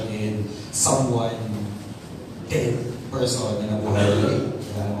contradiction in someone dead person na nabuhay ulit.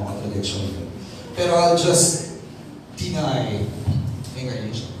 Wala namang contradiction. Pero I'll just deny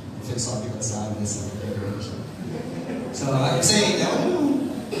incarnation. Philosophical soundness of incarnation. So I'm saying,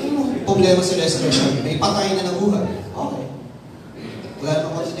 problema sa resurrection, may patay na nabuhay. Okay. Wala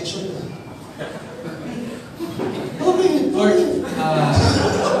namang contradiction. Okay.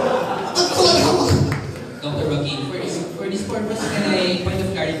 Dr. Joaquin, for this purpose, can I point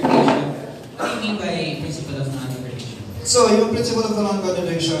of clarification? What do you mean by principle of non-contradiction? So, yung principle of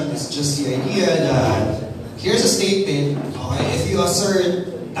non-contradiction is just the idea that here's a statement, okay, if you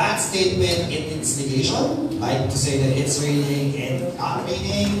assert that statement in its negation, like to say that it's raining and not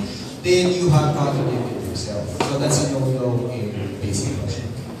raining, then you have contradicted yourself. So that's a no-no in basic logic.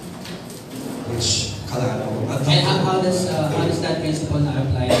 Which, Calano. And how does that principle not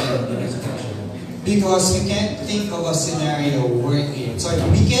apply to the resurrection? Because we can't think of a scenario wherein,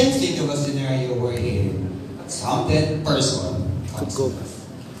 we can think of a scenario wherein some dead person comes to life.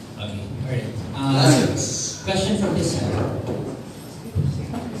 Okay, alright. Question from this side.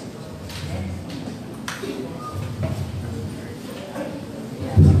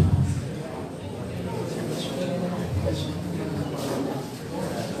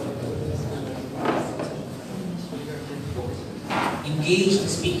 Engage the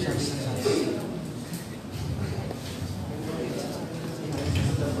speakers.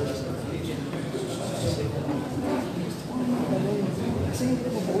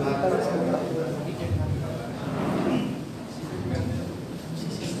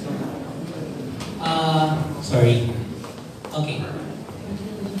 Sorry. Okay.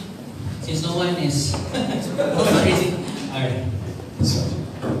 Since no one is alright.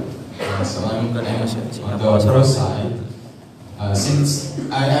 So I'm gonna answer on the pro side. Since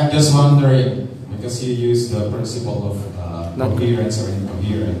I am just wondering, because you use the principle of coherence or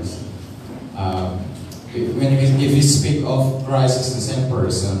incoherence, if you speak of Christ as the same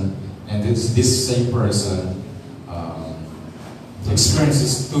person, and this same person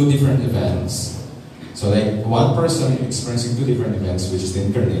experiences two different events. So like one person experiencing two different events, which is the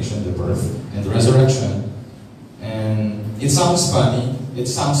incarnation, the birth, and the resurrection. And it sounds funny.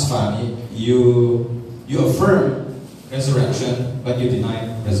 You affirm resurrection, but you deny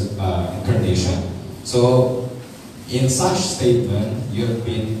incarnation. So in such statement, you have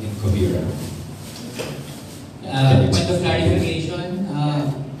been incoherent. Point of clarification,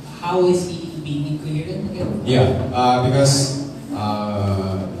 how is he being incoherent again? Yeah, because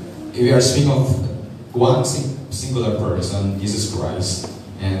we are speaking of one singular person, Jesus Christ,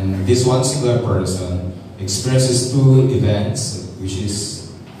 and this one singular person experiences two events,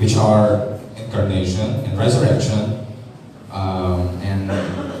 which are incarnation and resurrection, and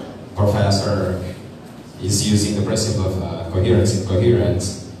Professor is using the principle of coherence and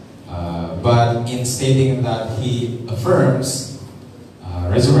incoherence, but in stating that he affirms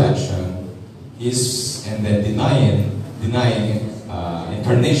resurrection, and then denying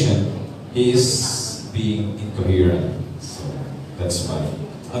incarnation, he is being incoherent. So that's why.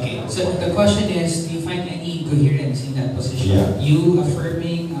 Okay, so the question is, do you find any incoherence in that position? Yeah. You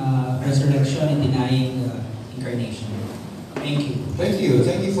affirming resurrection and denying incarnation. Thank you.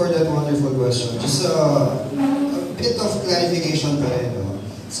 Thank you for that wonderful question. Just a bit of clarification pa rin.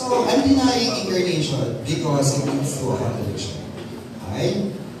 So, I'm denying incarnation because it leads to a contradiction.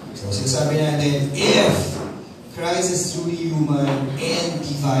 Okay? So sinasabi natin, if Christ is truly human and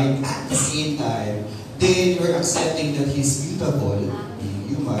divine at the same time, then you're accepting that He's mutable, being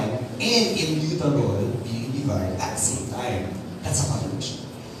human, and immutable, being divine at the same time. That's a contradiction.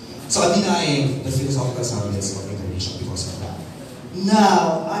 So I'm denying the philosophical soundness of incarnation because of that.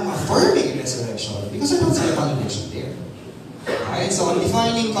 Now, I'm affirming resurrection because I don't see a contradiction there. Right? So I'm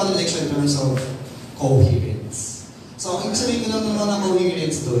defining contradiction in terms of coherence. So ang ibig sabihin ko lang naman ng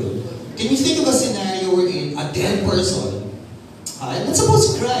coherence doon, can you think of a scenario wherein a dead person, let's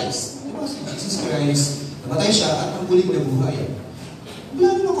suppose Christ, diba? Si Jesus Christ, namatay siya at ang huling nabuhay.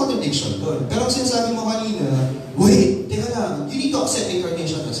 Wala namang contradiction doon. Pero ang sinasabi mo kanina, wait, teka lang, you need to accept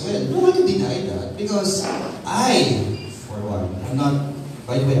incarnation as well. No one can deny that because I, for one, I'm not,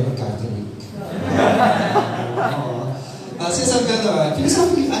 by the way, I'm a Catholic. Sinasabi ka naman,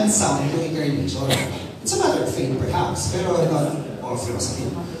 philosophically unsound yung incarnation. It's a matter of faith perhaps, pero not all philosophy.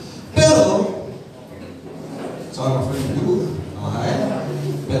 Pero, so I'm offering you, okay?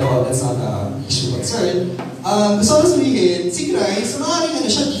 Pero that's not an issue concern. Gusto ko sabihin, si Christ, maaaring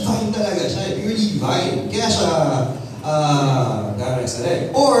siya, divine talaga siya, purely divine. Kaya siya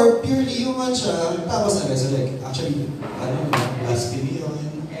na-resurrect. Or purely human siya, tapos na-resurrect. Actually, blasphemy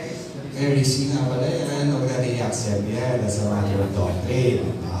yun. Heresy nga pala yan. Huwag natin i-accept yan. That's a matter of doctrine.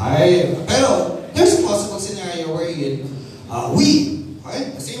 Okay? Pero, there's a possible scenario wherein we,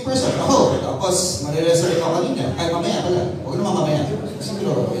 okay, the same person, ako, tapos mariresurrect ako kanina, ay mamaya pala, huwag naman mamaya,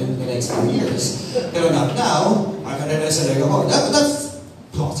 siguro in the next 2 years. Pero not now, ay mariresurrect ako. That's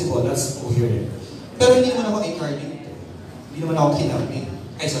plausible, that's coherent. Pero hindi naman ako incarnate. Hindi naman ako kinami.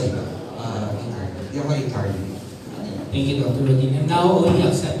 Ay, sorry ba? Incarnate. Hindi ako incarnate. Thank you, Dr. Rodin. And now, only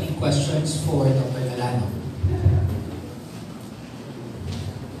accepting questions for Dr. Calano.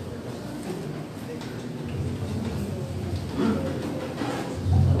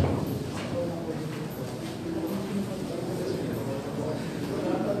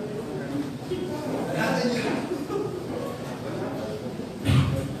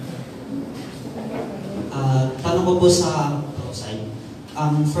 Tanong ko po sa side.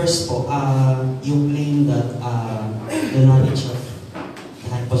 First po, yung claim that the knowledge of the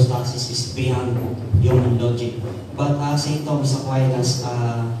hypostasis is beyond human logic. But St. Thomas Aquinas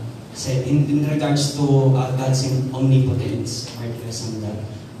said, in regards to God's omnipotence, on that,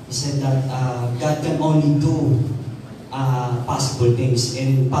 he said that God can only do possible things,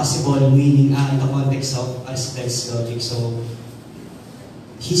 and possible meaning in the context of Aristotle's logic. So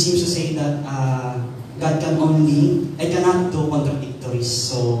he seems to say that God cannot do contradictories.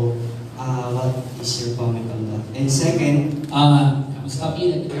 So, what is your comment on that? And second, I'll stop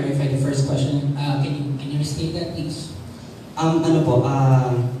you and clarify the first question. Can you restate that, please?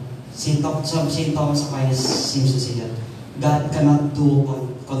 St. Thomas Aquinas seems to say that God cannot do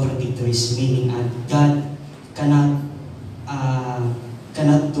contradictories, meaning God cannot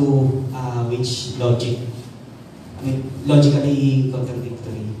do which logic, logically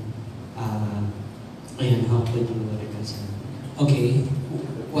contradictory. How could you reconcile? Okay,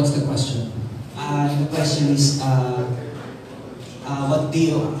 what's the question? The question is, what do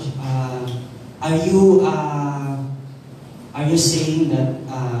you, are you saying that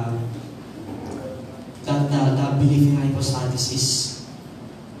the belief in hypostasis is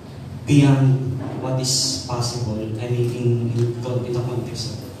beyond what is possible? I mean, in the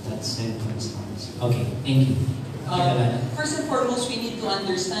context of that sentence. Okay, thank you. First and foremost, we need to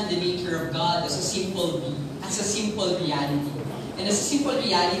understand the nature of God as a simple reality. And as a simple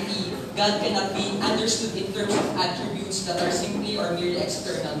reality, God cannot be understood in terms of attributes that are simply or merely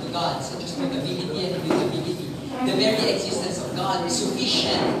external to God, such as mutability and immutability. The very existence of God is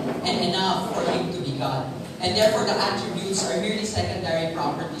sufficient and enough for Him to be God. And therefore, the attributes are merely secondary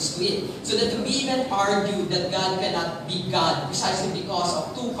properties to it. So that to be even argued that God cannot be God precisely because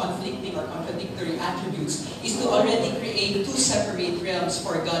of two conflicting or contradictory attributes is to already create two separate realms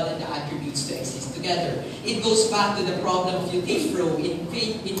for God and the attributes to exist together. It goes back to the problem of Euthyphro in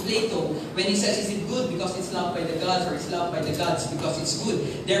Plato when he says, is it good because it's loved by the gods, or it's loved by the gods because it's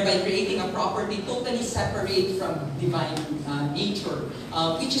good, thereby creating a property totally separate from divine nature,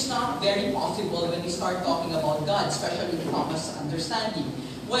 which is not very possible when we start talking about God, especially in Thomas' understanding.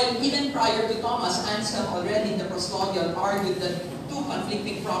 Well, even prior to Thomas, Anselm already in the Proslogion argued that two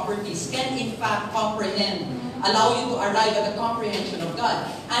conflicting properties can in fact allow you to arrive at a comprehension of God.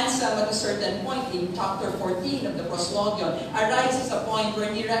 Anselm, at a certain point in chapter 14 of the Proslogion, arrives at a point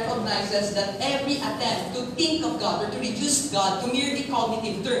where he recognizes that every attempt to think of God or to reduce God to merely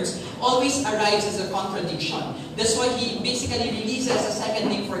cognitive terms always arrives as a contradiction. That's why he basically releases a second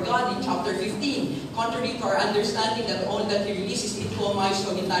name for God in chapter 15. Contrary to our understanding that all that he releases is ito-mais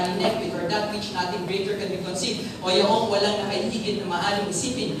o gitari nekbit, or that which nothing greater can be conceived, o yaong walang nakahigit na maaaring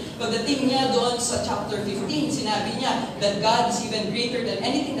isipin. Pagdating niya doon sa chapter 15, sinabi niya that God is even greater than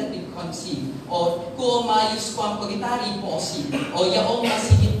anything that we conceive. O kuomayos ko ang pagitari posi, o yaong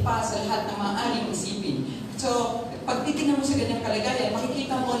masigit pa sa lahat na maaaring isipin. So, pag titignan mo sa ganyang kalagayan,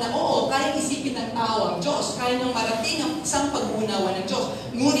 makikita mo na oo, kaya isipin ng tao ang Diyos, kaya nang marating ang isang pag-uunawa ng Diyos,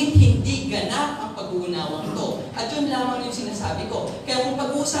 ngunit hindi ganap ang pag-uunawang to. At yun lamang yung sinasabi ko. Kaya kung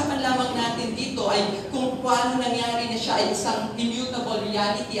pag-uusapan lamang natin dito ay kung paano nangyari na siya ay isang immutable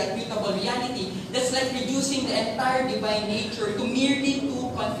reality at mutable reality, that's like reducing the entire divine nature to merely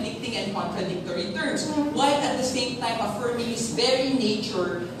two conflicting and contradictory terms, while at the same time affirming His very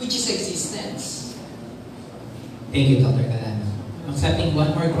nature, which is existence. Thank you, Dr. Calano. Accepting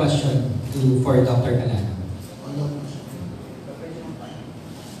one more question for Dr. Calano.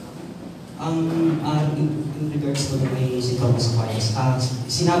 In regards to kay si Thomas Aquinas,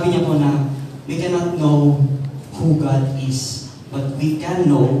 sinabi niya po na we cannot know who God is, but we can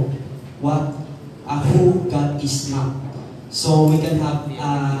know who God is not. So we can have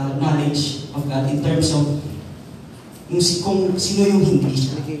knowledge of God in terms of kung sino yung hindi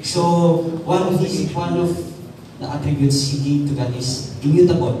siya. So one of the attributes He gave to God is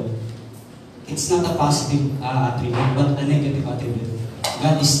immutable. It's not a positive attribute, but a negative attribute.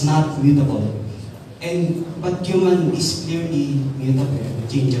 God is not mutable. But human is clearly mutable,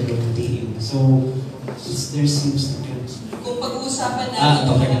 changeable to Him. So there seems to be. Kung pag-uusapan natin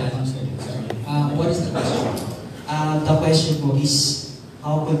what is the question? The question po is,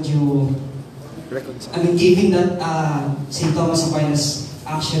 how could you, given that St. Thomas Aquinas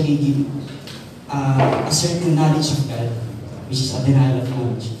actually give a certain knowledge of God, which is a denial of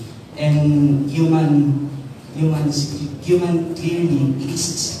knowledge, and human clearly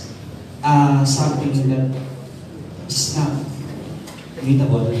is something that is not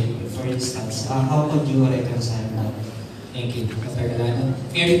mutable. For instance, how could you reconcile that? Thank you, Dr. Calano.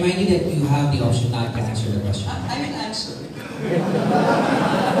 May I remind you that you have the option not to answer the question. I will answer.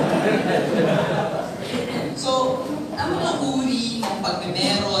 So, ang mga uri ng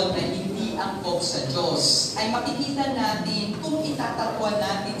pagmemeron na hindi angkop sa Diyos ay makikita natin kung itatatwa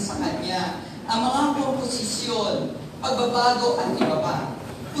natin sa Kanya ang mga komposisyon, pagbabago at iba pa.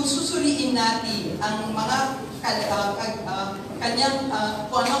 Kung susuriin natin ang mga kanyang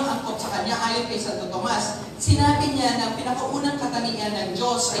kung anong angkop sa Kanya ayon kay Santo Tomas, sinabi niya na pinakaunang katangian ng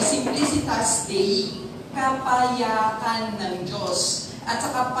Diyos ay simplicitas Dei, kapayakan ng Diyos. At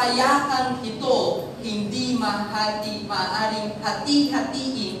sa kapayakan ito, hindi maaaring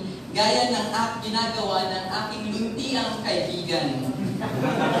hati-hatiin gaya ng ginagawa ng aking luntiang kaibigan.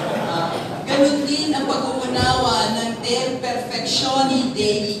 Ganun din ang pag-uunawa ng Der Perfectioni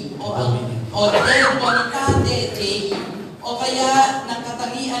Dei o Der Bonitate Dei, o kaya ng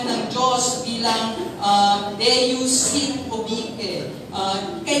katangian ng Diyos bilang Deus sit ubique.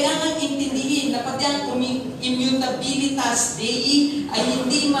 Kailangan intindihin na pati ang immutabilitas Dei ay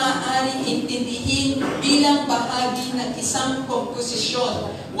hindi maaaring intindihin bilang bahagi ng isang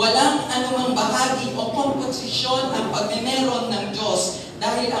komposisyon. Walang anumang bahagi o komposisyon ang pagmemeron ng Diyos,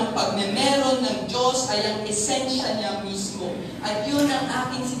 dahil ang pagmemeron ng Diyos ay ang esensya niya mismo. At yun ang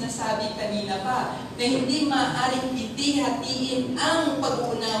aking sinasabi kanina pa, na hindi maaaring hati-hatiin ang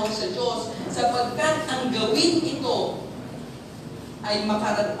pag-uunawa sa Diyos, sapagkat ang gawin ito ay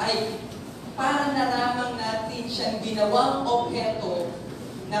para na lamang natin siyang ginawang objeto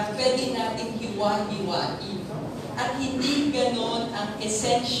na pwede natin hiwa-hiwain. At hindi ganon ang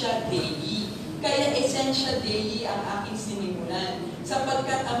esensya Dei. Kaya esensya Dei ang aking sinimulan.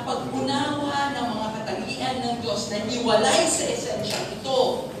 Sapagkat ang pag-unawa ng mga katangian ng Diyos na hiwalay sa esensya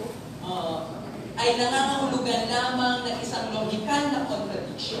ito ay nangangahulugan lamang ng isang logikal na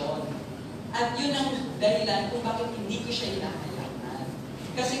kontradiksyon. At yun ang dahilan kung bakit hindi ko siya inahayaan.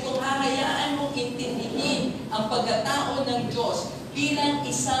 Kasi kung hahayaan mong intindihin ang pagkatao ng Diyos bilang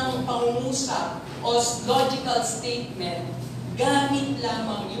isang pangungusap o logical statement, gamit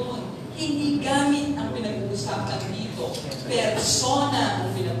lamang yun. Hindi gamit ang pinag-uusapan dito. Persona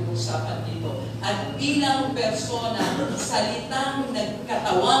ang pinag-uusapan dito. At bilang persona, salitang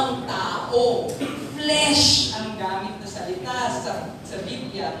nagkatawang tao. Flesh ang gamit na salita sa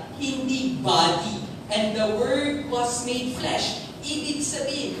Biblia, hindi body. And the Word was made flesh. Ibig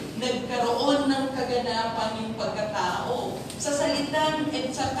sabihin, nagkaroon ng kaganapan yung pagkatao. Sa salitang,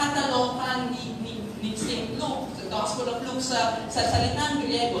 sa katalokan ni St. Luke, sa Gospel of Luke, sa salitang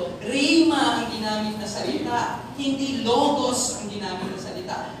Griego, rhema ang ginamit na salita, hindi logos ang ginamit na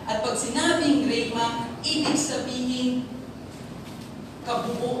salita. At pag sinabing rhema, Ibig sabihin,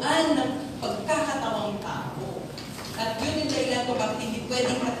 kabuuan ng pagkakatawang tao. At yun yung dahilan ko bakit hindi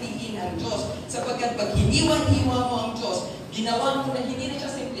pwedeng hatiin ang Diyos. Sapagkat pag hiniwan-hiwa mo ang Diyos, ginawa mo na hindi na siya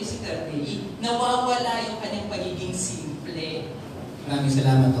simplicity, nawawala yung kanyang pagiging simple. Maraming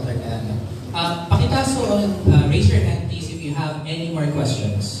salamat, Dr. Calano. Pakitaso, raise your hand please if you have any more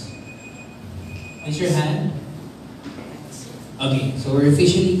questions. Raise your hand. Okay, so we're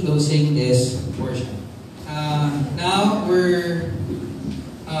officially closing this portion. Now we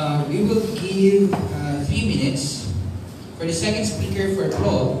will give 3 minutes for the second speaker for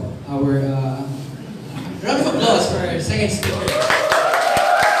Pro. Our round of applause for our second speaker.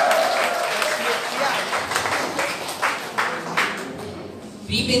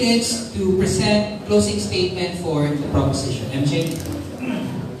 3 minutes to present closing statement for the proposition. MJ?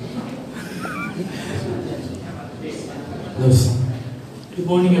 Good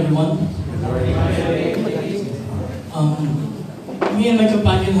morning, everyone. Me and my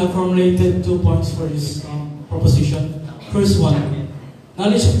companion have formulated 2 points for this proposition. First one,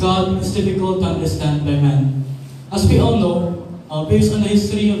 knowledge of God is difficult to understand by man. As we all know, based on the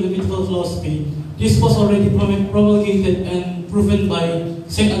history of the medieval philosophy, this was already promulgated and proven by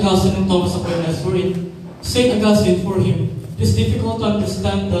St. Augustine and Thomas Aquinas, wherein St. Augustine, for him, it is difficult to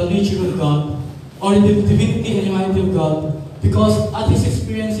understand the nature of God or the divinity and humanity of God, because at his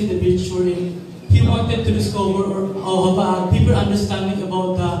experience in the beach, wherein he wanted to discover or have a deeper understanding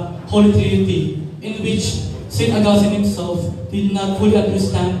about the Holy Trinity, in which St. Augustine himself did not fully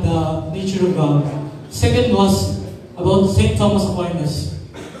understand the nature of God. Second was about St. Thomas Aquinas.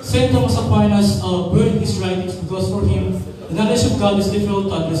 St. Thomas Aquinas burned his writings because for him, the knowledge of God is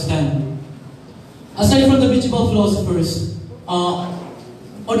difficult to understand. Aside from the medieval philosophers,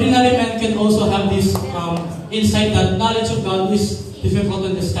 ordinary men can also have this insight that knowledge of God is difficult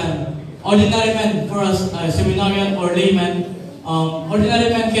to understand. Ordinary men, for us, seminarian or layman, ordinary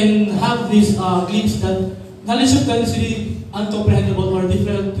men can have this glimpse that knowledge of God is really uncomprehendable or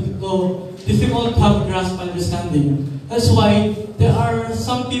difficult to have grasp and understanding. That's why there are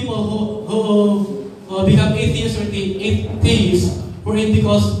some people who become atheists or theists,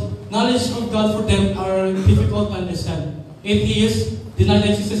 because knowledge of God for them are difficult to understand. Atheists deny the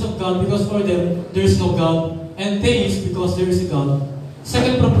existence of God because for them there is no God, and theists because there is a God.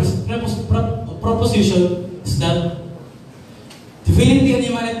 Second proposition is that divinity and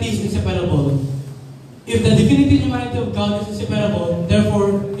humanity is inseparable. If the divinity and humanity of God is inseparable,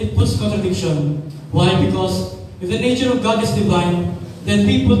 therefore it puts contradiction. Why? Because if the nature of God is divine, then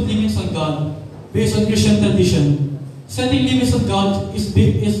we put limits on God based on Christian tradition. Setting limits on God is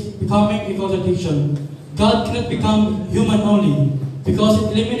becoming a contradiction. God cannot become human only because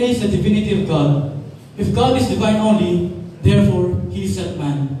it eliminates the divinity of God. If God is divine only, therefore He is not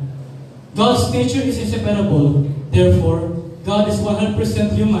man. God's nature is inseparable. Therefore, God is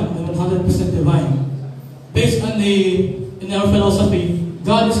 100% human and 100% divine. Based on in our philosophy,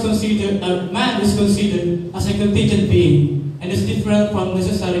 man is considered as a contingent being and is different from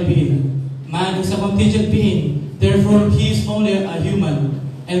necessary being. Man is a contingent being. Therefore, he is only a human,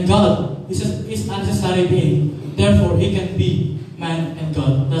 and God is a necessary being. Therefore, he can be man and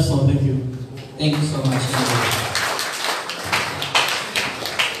God. That's all. Thank you. Thank you so much.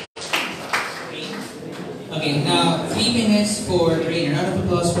 Okay, now 3 minutes for Rain. Round of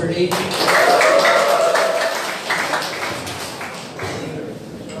applause for Rain.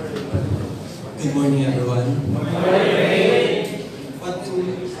 Good morning, everyone.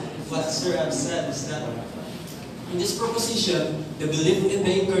 What Sir have said is that in this proposition, the belief in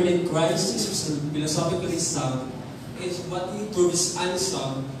the incarnate Christ is philosophically sound. Is what he proves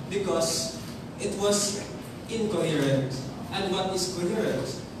unsound because it was incoherent. And what is coherent?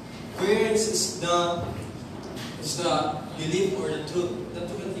 Coherence is the belief or the truth that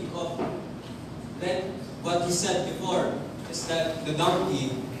you can think of. Then what he said before is that the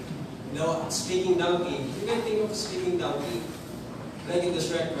donkey, the speaking donkey, you can think of a speaking donkey, like in the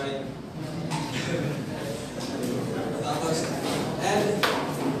Shrek, right? And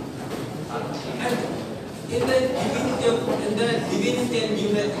in the divinity and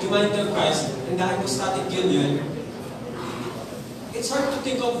humanity of Christ, in the hypostatic union, it's hard to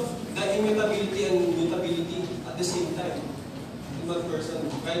think of the immutability and mutability at the same time in one person,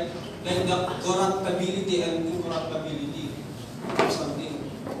 right? Like the corruptibility and incorruptibility or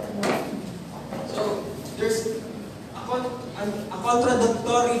something. So there's a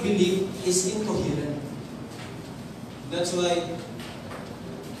contradictory belief is incoherent. That's why,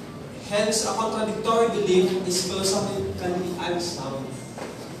 hence, a contradictory belief is philosophically unsound.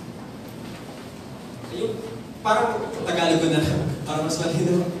 Yung parang Tagalog ko na lang, para mas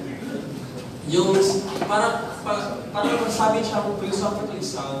malinaw. yung para masabi siya kung philosophically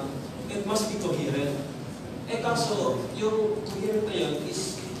sound, it must be coherent. Eh kaso, yung coherent na yun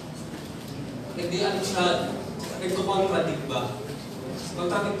is nagko-contradict ba?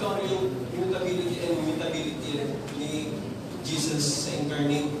 Contradictory yung mutability and immutability ni Jesus sa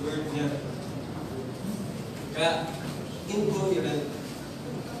incarnate word niya. Kaya, incoherent.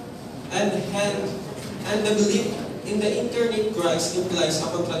 And the belief in the incarnate Christ implies a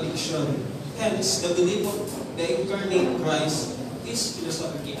contradiction. Hence, the belief of the incarnate Christ is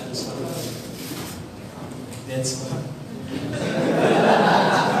philosophically unsound. That's why.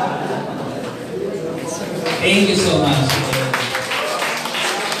 Thank you so much.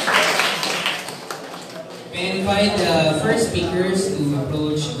 May I invite the first speakers to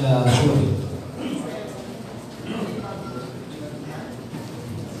approach the podium.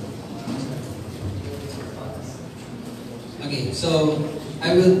 Okay, so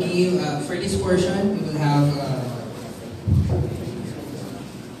I will give, for this portion, we will have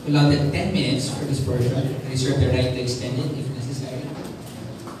allotted 10 minutes for this portion. I reserve the right to extend it if necessary.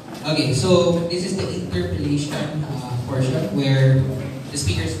 Okay, so this is the interpellation portion where the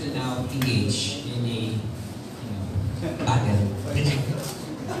speakers will now engage in a battle.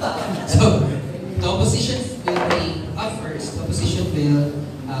 So the opposition will be up first. The opposition will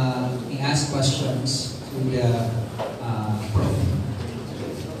ask questions to the prof.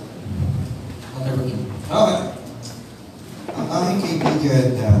 Okay. Ang aking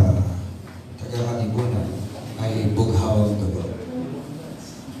kaibigan na taga-Katibunan ay bughawang dugo.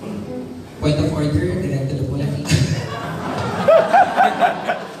 Point of order, direct to the point.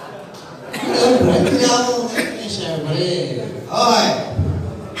 Siyempre. Okay.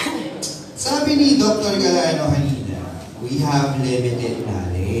 Sabi ni Dr. Calano kanina, we have limited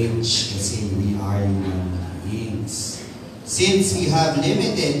knowledge kasi we are human beings. Since we have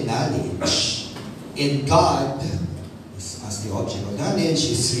limited knowledge, and God, as the object of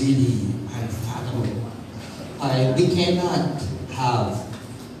knowledge, is really unfathomable. We cannot have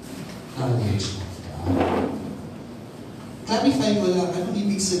knowledge of God. Clarify ko lang, anong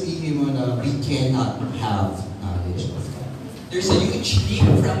ibig sabihin mo na we cannot have knowledge of God? There's a huge leap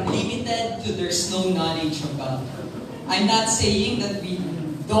from limited to there's no knowledge of God. I'm not saying that we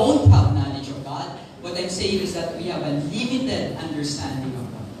don't have knowledge of God. What I'm saying is that we have a limited understanding of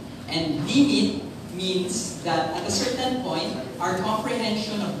God. And limit means that at a certain point, our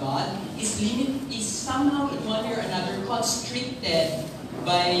comprehension of God is somehow in one way or another constricted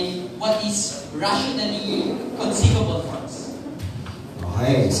by what is rationally conceivable for us.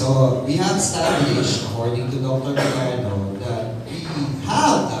 Okay, so we have established, according to Dr. Calano, that we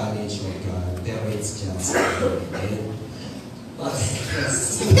have knowledge of God, pero it's just limited.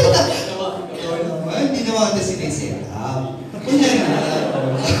 Hindi naman ito sinisip.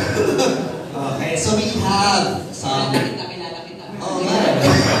 Okay, so we have some... Okay.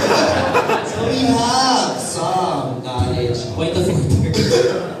 So we have some knowledge of God.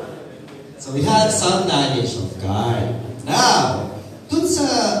 So we have some knowledge of God. Now, dun sa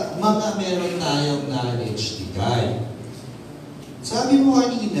mga meron tayong knowledge ni God, sabi mo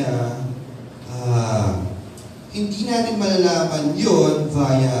kanina, hindi natin malalaman yun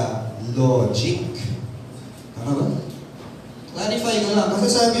via logic. Tama ba? Clarify ko lang. Kasi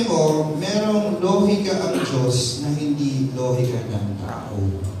sabi mo, merong lohika ang Diyos na hindi lohika ng tao.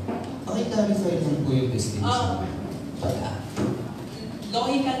 Clarify lang po yung distinction.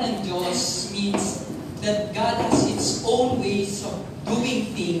 Lohika ng Diyos means that God has its own ways of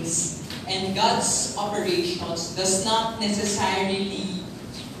doing things, and God's operations does not necessarily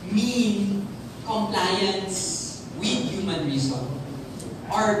mean compliance with human reason.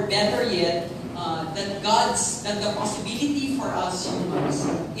 Or better yet, that the possibility for us humans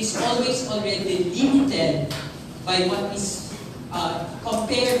is always already limited by what is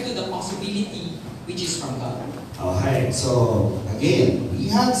compared to the possibility which is from God. Okay, so again,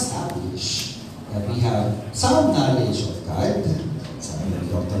 we have established that we have some knowledge of God.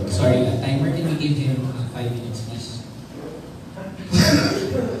 Sorry, timer, can we give him 5 minutes, please?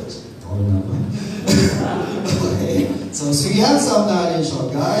 Okay, so we have some knowledge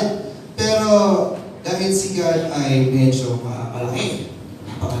of God, pero dahil si God ay medyo malaki,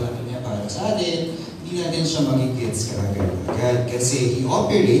 napakalaki niya para sa atin, hindi natin siya magigits karagad-agad kasi He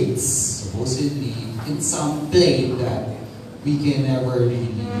operates, supposedly, in some plane that we can never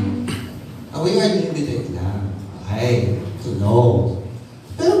really we are limited lang. Okay, to know.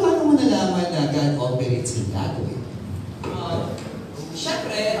 Pero paano mo nalaman na God operates in that way?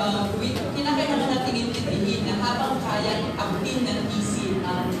 Siyempre, kinakailangan natin intindihin na habang kayang aktin ng isip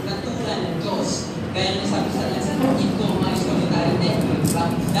ang natura ng Diyos, gaya ng sabi sa lansan, in coma is solitary network,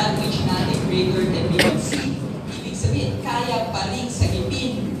 that which nothing Creator can be conceived. Ibig sabihin, kaya pa rin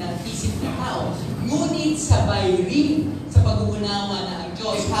sagipin ng isip ng tao. Ngunit sabay rin sa pag-uunawa na ang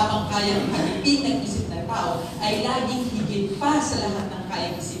Diyos, habang kayang hagipin ng isip ng tao, ay laging higit pa sa lahat ng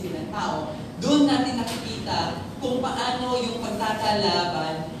kayang isipin ng tao. Doon natin nakikita kung paano yung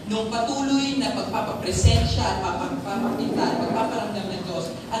pagkakalaban nung patuloy na pagpapapresensya at pagpapakita at pagpaparamdam ng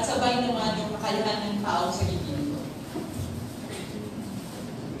Diyos at sabay naman yung kakayahan ng tao sa gilid.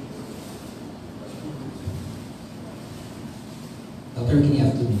 Dr. King, you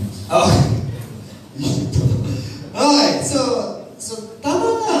have 2 minutes. Okay, so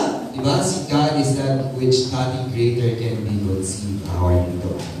tama nga. Diba? Si God is that which nothing greater can be conceived according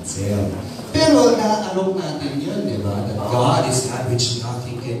to Isaiah. Pero naaalok natin yun, diba? That God is that which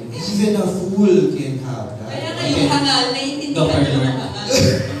nothing can, even a fool can have that. Kaya nga yung hangal, naiintindihan nyo ng hangal.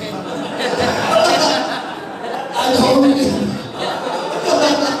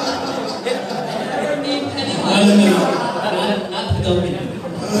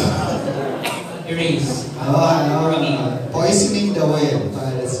 Erase. Poisoning the well.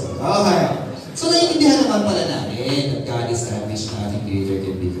 Okay. So, naiintindihan naman pala natin that God is that which nothing greater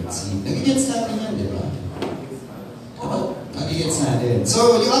can be conceived. Nagigets natin yan, di ba? Oo. Nagigets natin.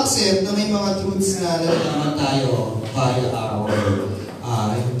 So, you accept na may mga truths na nalalaman tayo via our,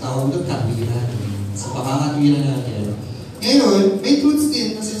 yung tawag doon, katwiran. Sa pakakatwiran natin. Ngayon, may truths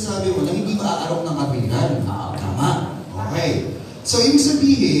din na sinasabi mo na hindi maaarok ng katwiran. Tama. Okay. So, ibig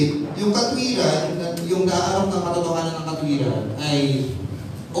sabihin, yung katwiran, yung naaarok ng katotohanan ng katwiran ay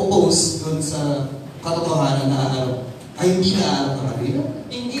opposed dun sa katotohanan na naaarok, ay hindi naaarok ng katwiran?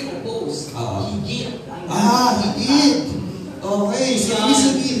 Hindi opposed. Higit. Higit. Okay. So, ibig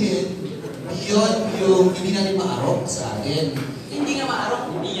sabihin, yun yung hindi natin maarok sa atin. Hindi nga maarok,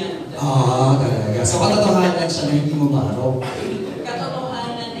 hindi yan. Talaga. So, katotohanan siya na hindi mo maarok.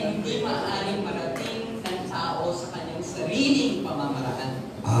 Katotohanan na hindi maaaring marating ng tao sa kanyang sariling pamamaraan.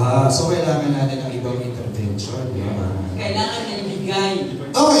 So kailangan natin ng ibang intervention. Kailangan na ibigay.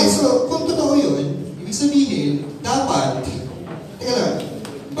 Okay, so kung totoo yun, ibig sabihin, dapat, teka lang,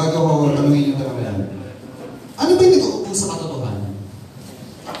 bago ko tanungin yung tanong yan, ano ba yung nag-uupos sa katotohanan?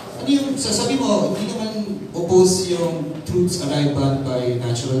 Ano yung, sasabi mo, hindi naman oppose yung truths arrived by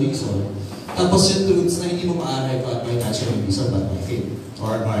natural reason, tapos yung truths na hindi mo ma-arrive by natural reason, but by faith,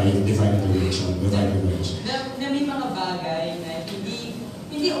 or by divine revelation, Na may mga bagay na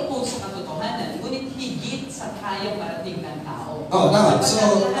hindi oppose sa katotohanan, ngunit higit sa kaya marating ng tao. Tama.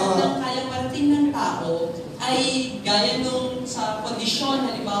 So, lahat ng kaya marating ng tao ay gaya nung sa kondisyon,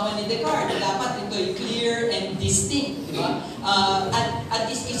 halimbawa ni Descartes, dapat ito'y clear and distinct, di ba? At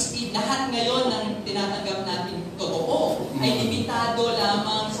lahat ngayon ng tinatanggap natin totoo ay limitado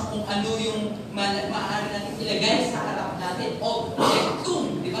lamang sa kung ano yung maaari natin ilagay sa harap natin,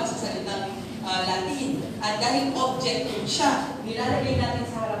 objectum, di ba, sa salitang Latin. At dahil objectum siya, nilalagay natin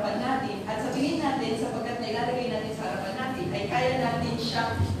sa harapan natin, at sa tingin natin, sapagkat nilalagay natin sa harapan natin, ay kaya natin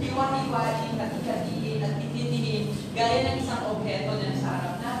siya hiwa-hiwain, hati-hatiin, at titindihin, gaya ng isang objeto na nasa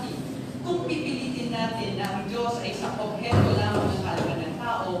harap natin. Kung pipilitin natin na ang Diyos ay isang objeto lamang ng harapan ng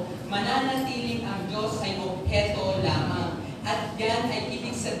tao, mananatiling ang Diyos ay objeto lamang. At yan ay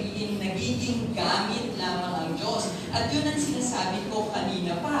ibig sabihin, nagiging gamit lamang ang Diyos. At yun ang sinasabi ko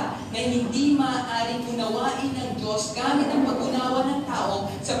kanina pa, na hindi maaaring unawain ng Diyos gamit ang pag-unawa ng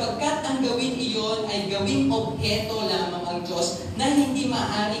tao, sapagkat ang gawin iyon ay gawing objeto lamang ang Diyos na hindi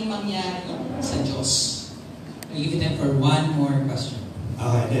maaaring mangyari sa Diyos. I'll give you time for one more question.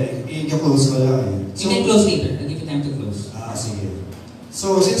 Okay, i-close ko lang. You can close later. I'll give you time to close. Sige.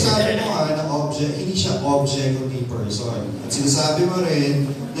 So, sinasabi mo na object, hindi siya object kundi person. At sinasabi mo rin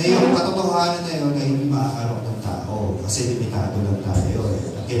na yung katotohanan na yun na hindi maaarok ng tao kasi limitado lang tayo.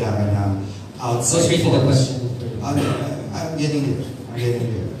 At kailangan ng outside force. Go straight to the question. I'm getting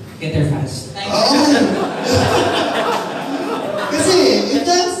there. Get there fast. Kasi, if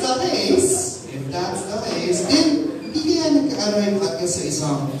that's the case, then hindi kaya nag-arrive at sa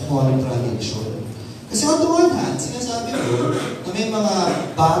isang contradiction. Kasi on the one hand, sinasabi ko na may mga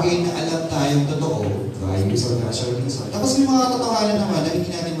bagay na alam tayong totoo, gaya sa natural reason. Tapos may mga katotohanan naman na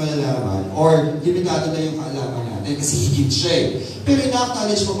hindi natin malalaman or limitado na yung kaalaman natin kasi higit siya eh. Pero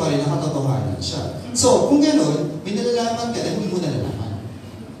ina-acknowledge mo pa rin na katotohanan siya. So, kung gano'n, may nalalaman ka na hindi mo nalalaman.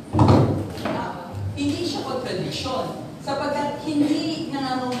 Hindi siya contradiction. Sapagkat hindi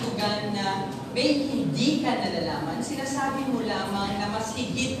nangangulugan na may hindi ka nalalaman, sinasabi mo lamang na mas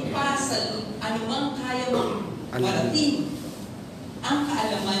higit pa sa anumang kaya mong marating ang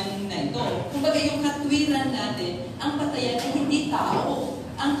kaalaman na ito. Kumbaga yung katwiran natin, ang patayan ay hindi tao.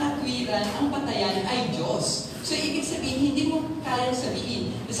 Ang katwiran, ang patayan ay Diyos. So ibig sabihin, hindi mo kayang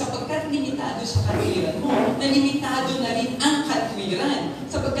sabihin na sapagkat limitado sa katwiran mo, na limitado na rin ang katwiran.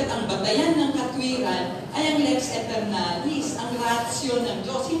 Sapagkat ang batayan ng katwiran ay ang lex aeternalis, ang ratio ng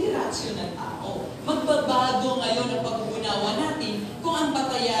Diyos, hindi ratio ng tao. Magbabago ngayon ang pag-uunawa natin kung ang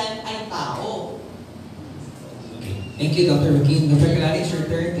batayan ay tao. Thank you, Dr. Joaquin. Dr. Calano, it's your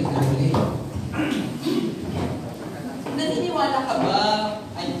turn. Take it away. Naniniwala ka ba,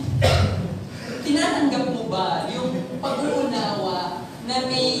 tinatanggap mo ba yung pag-uunawa na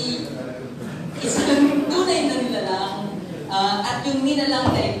may isang tunay na nilalang at yung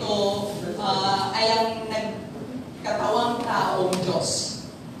nilalang na ito ay ang nagkatawang taong Diyos?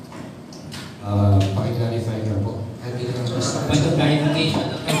 Pakiclarify ka po. Point of clarification.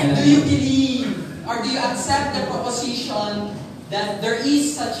 Do you believe or do you accept the proposition that there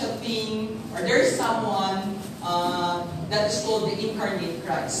is such a thing or there is someone that is called the Incarnate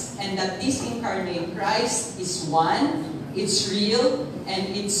Christ, and that this Incarnate Christ is one, it's real,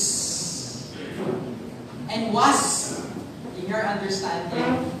 and was, in your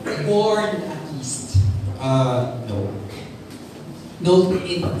understanding, born at least? No. No,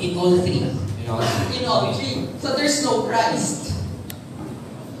 in all three. In all three. So there's no Christ.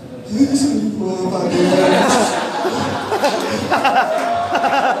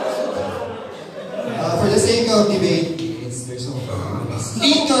 For the sake of debate, there's no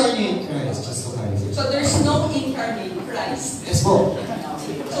Incarnate Christ, just to clarify. So there's no Incarnate Christ. Yes po.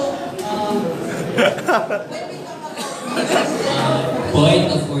 So, when we talk about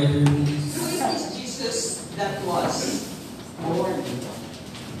Point of order. who is this Jesus that was born?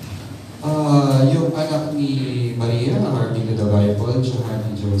 Yung anak ni Maria, according to the Bible, tsaka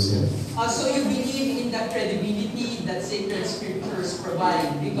ni Joseph. So you believe in the credibility that sacred scriptures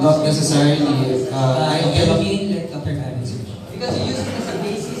provide? Because Not necessarily. Dr. Joaquin, let Dr. Calano. Because you use it as a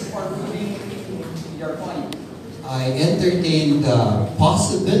basis for proving your point. I entertain the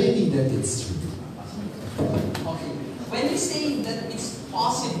possibility that it's true. Okay. When you say that it's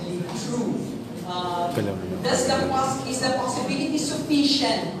possibly true, is the possibility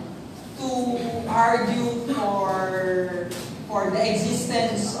sufficient to argue for the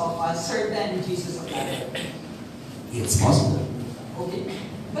existence of a certain Jesus of Nazareth? It's possible. Okay.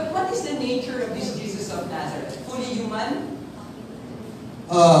 But what is the nature of this Jesus of Nazareth? Fully human?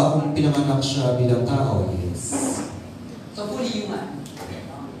 Kung pinanganak siya bilang tao, yes. So fully human.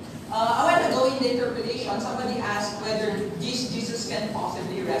 A while ago in the interpretation, somebody asked whether this Jesus can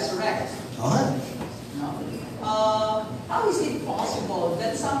possibly resurrect. Okay. No. How is it possible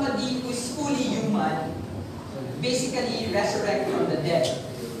that somebody who is fully human basically resurrect from the dead?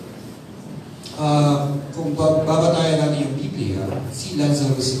 Kung babatayan natin yung Biblia, si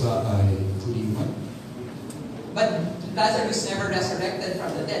Lazarus ba ay fully human? But Lazarus never resurrected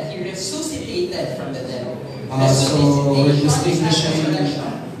from the dead. He resuscitated from the dead. So, we're distinguishing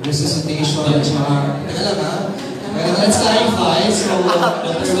resuscitation at saka, alam ha? Let's clarify. So,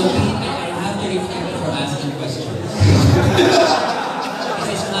 Dr. Joaquin, I have to refrain from asking questions.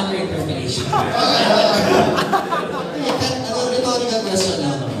 This is not your interpretation. Rhetorical question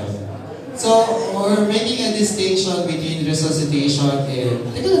lang naman. So, we're making a distinction between resuscitation and,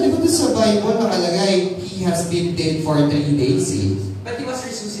 teka lang, di ba doon sa Bible nakalagay, he has been dead for 3 days eh? But he was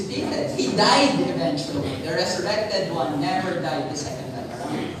resuscitated. He died eventually. The resurrected one never died the second time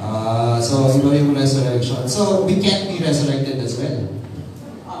around. So iba yung resurrection. So, we can't be resurrected as well.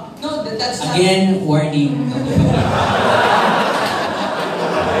 No, that's not... Again, warning.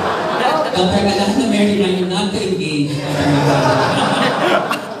 Dr. Calano, may remind you not to engage.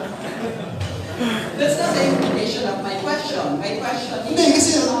 That's not the implication of my question. My question is... Hindi,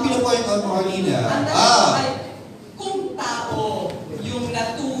 kasi ang pinapoint out mo kanina. Kung tao, yung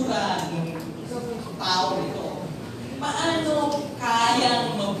natura ng tao nito, paano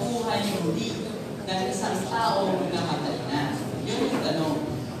kayang mabuhay muli ng isang taong namatay na? Yun yung tanong.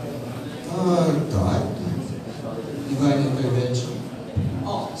 God. Divine intervention.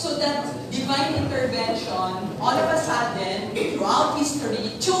 So that divine intervention, all of a sudden, throughout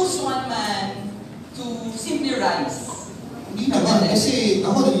history, chose one man to simply rise. Hindi naman, kasi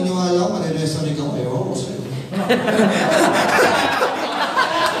ako naniniwala ako, mariresurrect ako kayo. Ako sa'yo.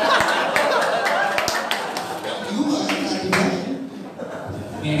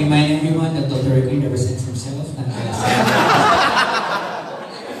 May I remind everyone that Dr. Joaquin represents himself, not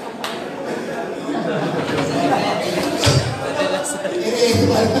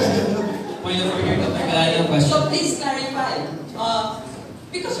Point of order, Dr. Calano, question. So please clarify.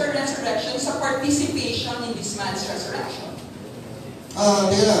 Because your resurrection is a participation in this man's resurrection.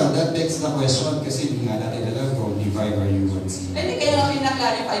 Yeah, that begs the question kasi hindi nga natin alam kung divine or human seed. Hindi kaya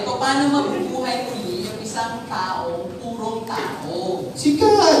pinaklarify ko, paano mabubuhay muli yung isang tao, purong tao? Si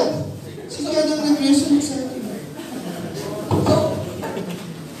God! ka nang nag-resonate sa akin.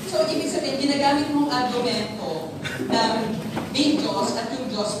 So, ibig sabihin, ginagamit mong argumento na may Diyos at yung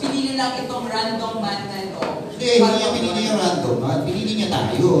Diyos, pinili lang itong random man na ito. Hindi, hindi niya pinili yung random man. Pinili niya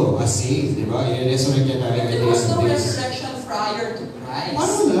tayo as safe, di ba? I-resurrect niya tayo. There was no resurrection prior to Christ.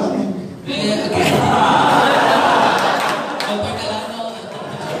 Paano mo nalaman? Dr. Calano,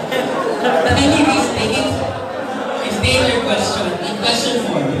 anyways, explain your question in question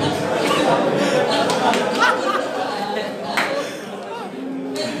form.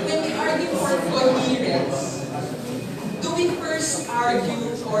 When we argue for coherence, do we first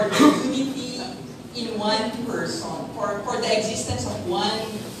argue for the unity in one person, for the existence of one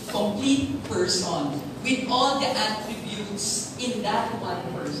complete person with all the attributes in that one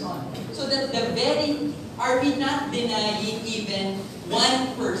person? So that are we not denying even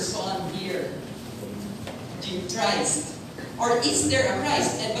one person here? Christ. Or is there a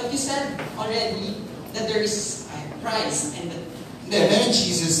Christ? But you said already that there is a Christ and that hindi, meron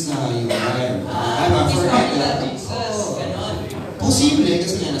Jesus na yung I'm he's for not that. Jesus. Ganon. Posible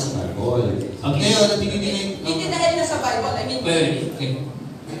kasi nga nasa Bible. Okay. Ngayon, pinili Hindi dahil nasa Bible. I mean, Wait. Okay.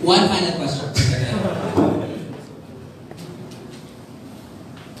 One final question.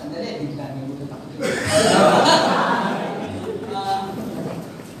 Sandali, bigla na yung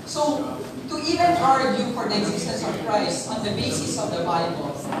So, to even argue for the existence of Christ on the basis of the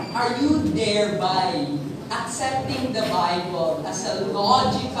Bible, are you thereby accepting the Bible as a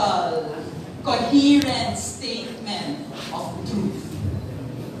logical, coherent statement of truth?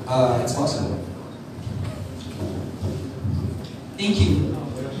 It's possible. Thank you.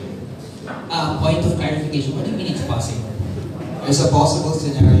 Point of clarification. What do you mean it's possible? There's a possible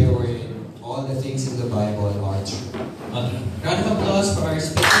scenario where all the things in the Bible are true. Okay. Round of applause for our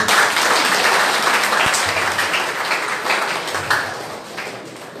speaker.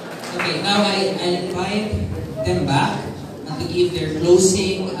 Okay, now I invite them back to give their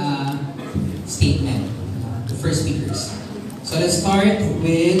closing statement, the first speakers. So let's start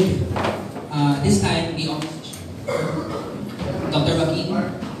with, this time, the opposition. Dr. Joaquin,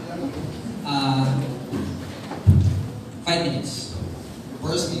 5 minutes.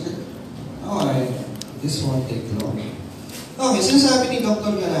 First speaker? Okay, this won't take long. Okay, sinasabi ni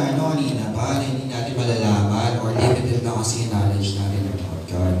Dr. Calano kanina, paano hindi natin malalaman or limited na kasi yung knowledge natin about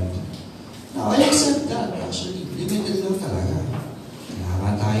God. Now, I accept that. Actually, limited lang talaga.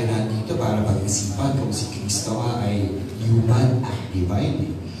 Kailangan tayo nandito para pag-isipan kung si Kristo nga ay human at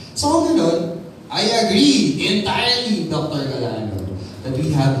divine. So, ganun, I agree entirely, Dr. Calano, that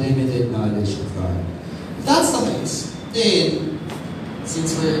we have limited knowledge of God. If that's the case, then,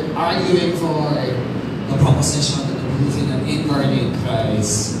 since we're arguing for the proposition that the belief in an incarnate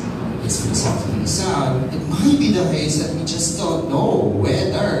Christ is philosophically sound, it might be the case that we just don't know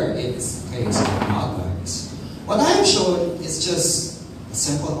whether it's the case or not, guys. What I have shown is just a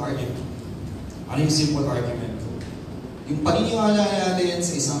simple argument. Ano yung simple argument ko? Yung paniniwala natin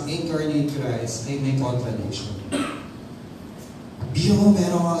sa isang incarnate Christ ay may contradiction. Biro mo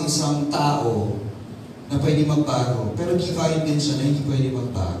meron kang isang tao na pwede magbago, pero divine din siya na hindi pwede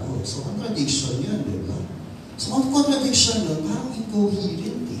magbago. So, contradiction yun, di ba? So, ang contradiction nun, parang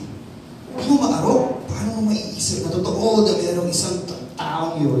incoherent eh. Hindi mo maarok. Paano mo maiisip na totoo na merong isang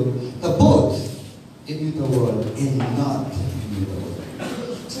taong yun na both immutable and not immutable.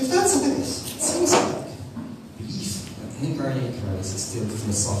 So, if that's the case, it seems like belief that incarnate Christ is still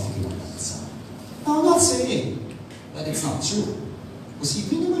philosophically sound. Now, I'm not saying that it's not true.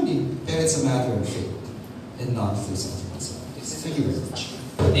 Posible naman eh, pero it's a matter of faith and not philosophical science. Thank you very much.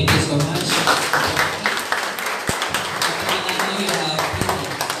 Thank you so much.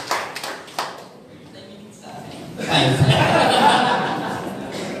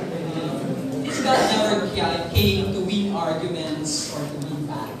 This God never came to win arguments or to win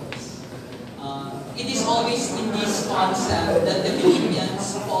battles. It is always in this concept that the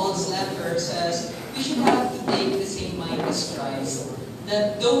Philippians, Paul's letter says, we should have to take the same mind as Christ.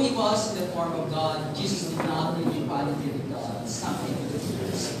 That though he was in the form of God, Jesus did not really equality with God, something to do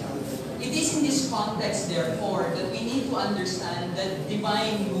with this. It is in this context, therefore, that we need to understand the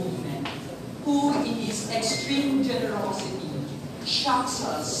divine movement, who in his extreme generosity shocks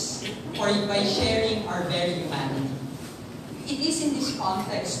us by sharing our very humanity. It is in this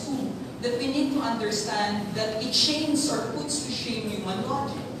context, too, that we need to understand that it shames or puts to shame human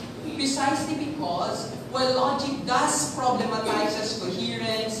logic. Precisely because, while logic does problematize as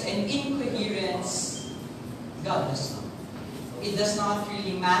coherence and incoherence, God does not. It does not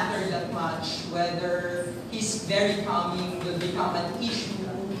really matter that much whether His very coming will become an issue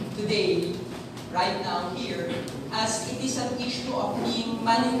today right now here, as it is an issue of being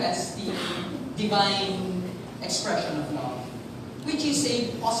manifesting divine expression of love, which is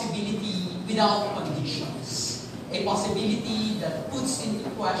a possibility without conditions, a possibility that puts into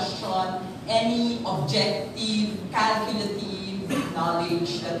question any objective, calculative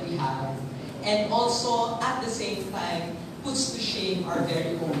knowledge that we have, and also at the same time puts to shame our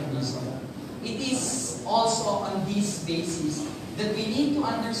very own wisdom. It is also on this basis that we need to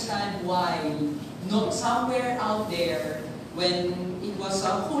understand why somewhere out there, when it was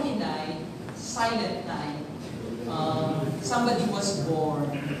a holy night, silent night, somebody was born,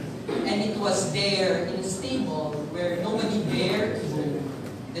 and it was there in a stable where nobody dared to go,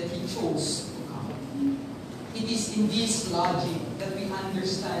 that he chose to come. It is in this logic that we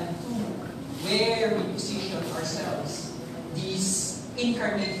understand too where we position ourselves. This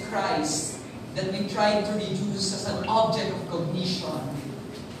incarnate Christ that we try to reduce as an object of cognition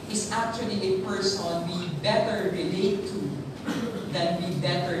is actually a person we better relate to than we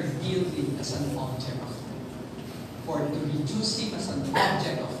better deal with as an object of thought. For to reduce him as an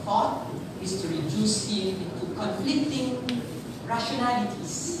object of thought is to reduce him into conflicting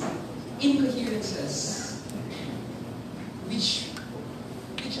rationalities, incoherences, which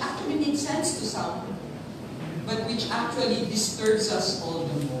actually make sense to some, but which actually disturbs us all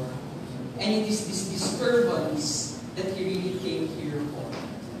the more. And it is this disturbance that he really came here for.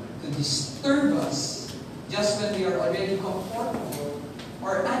 To disturb us just when we are already comfortable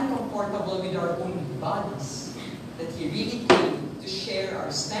or uncomfortable with our own bodies. That he really came to share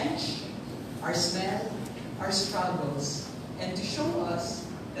our stench, our smell, our struggles, and to show us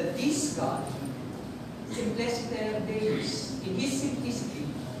that this God, simpliciter Deus, in his simplicity,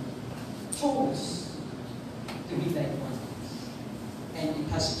 chose to be like one of us. And it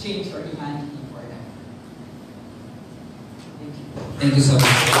has changed our humanity forever. Thank you. Thank you so much.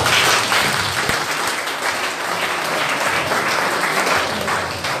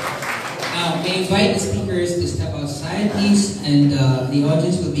 Now, may I invite the speakers to step outside, please, and the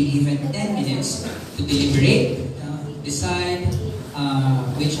audience will be given 10 minutes to deliberate, decide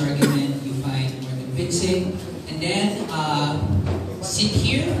which argument you find more convincing, and then sit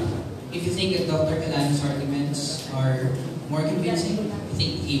here if you think that Dr. Calano's arguments are more convincing. If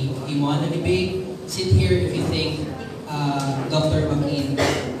you think he won the debate. Sit here if you think Dr. Joaquin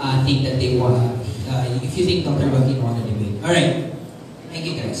think that they won. If you think Dr. Joaquin won the debate. All right. Thank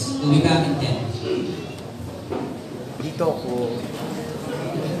you, guys. We'll be back in 10. Dito ako.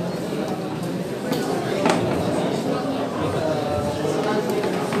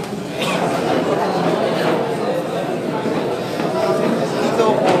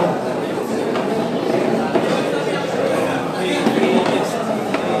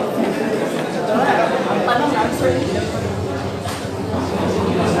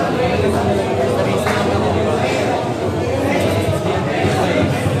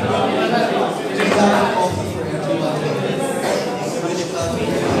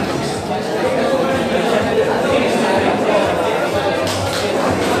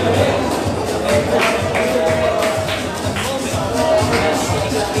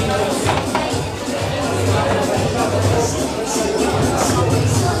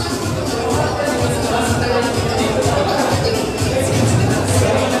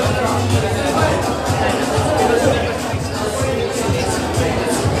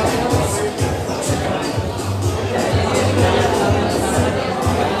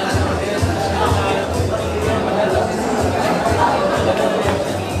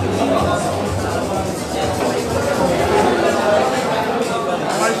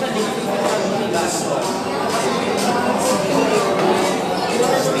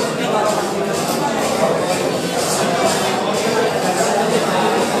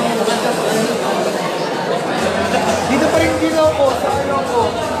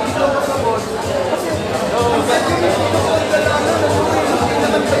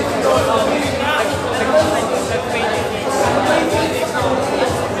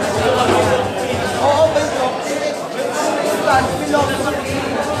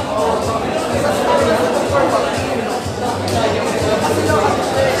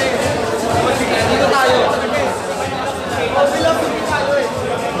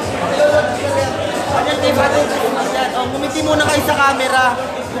 Ngumiti muna kayo sa camera.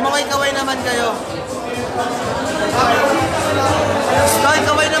 Kumaway-kaway naman kayo.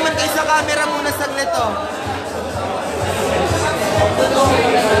 Kaway naman kayo sa camera muna saglit, oh.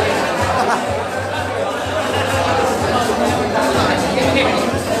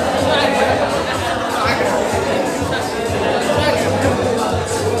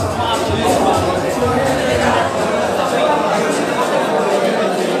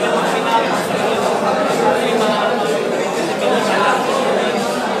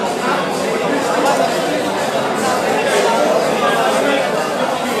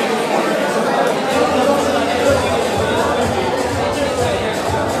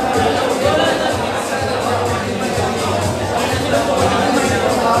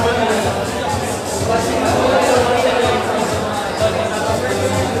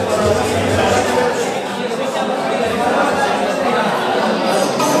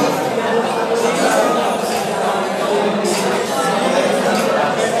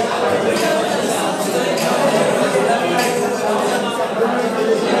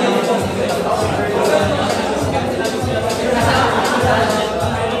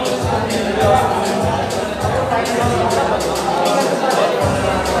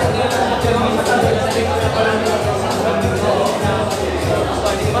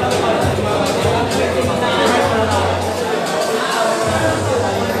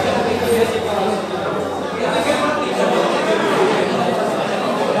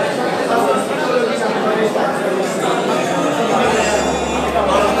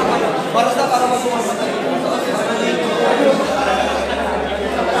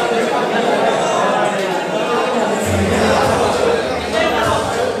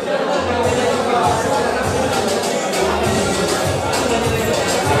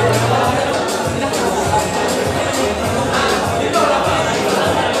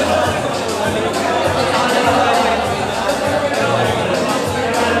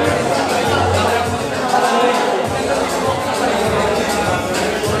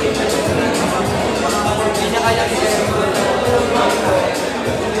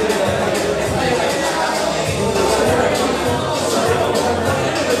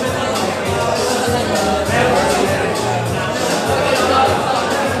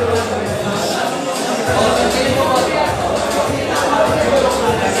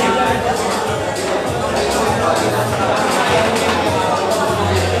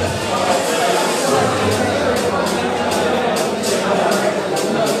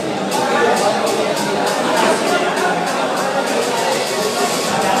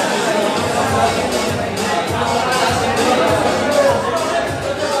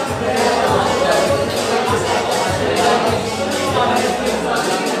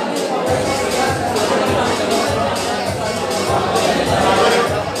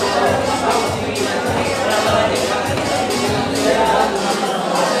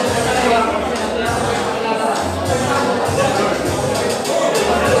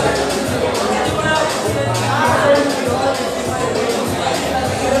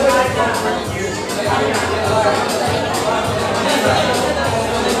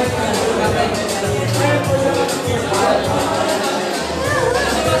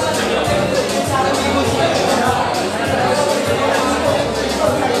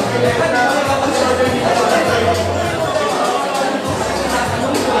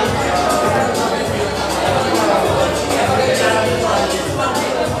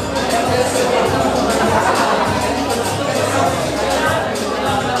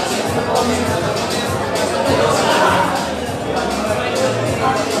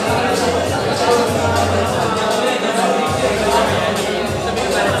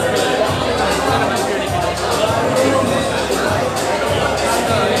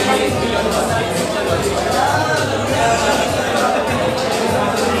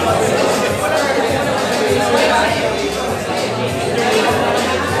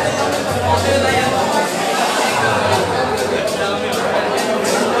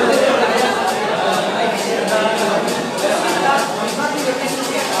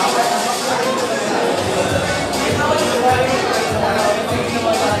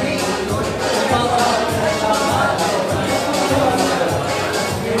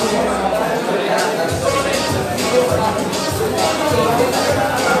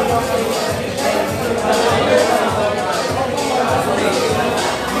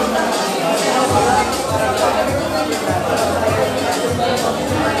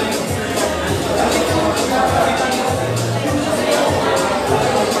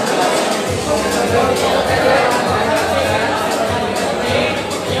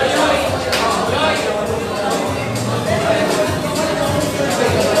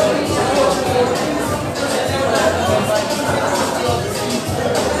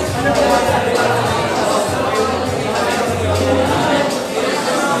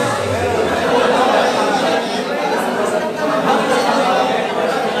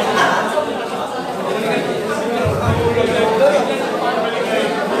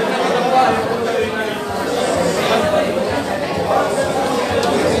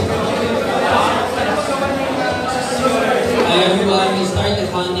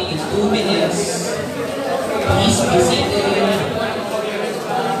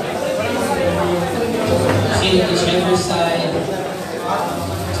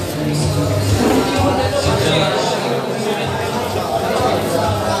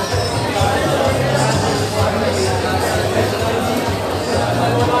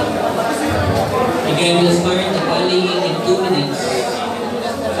 Again, we'll start the rallying in 2 minutes.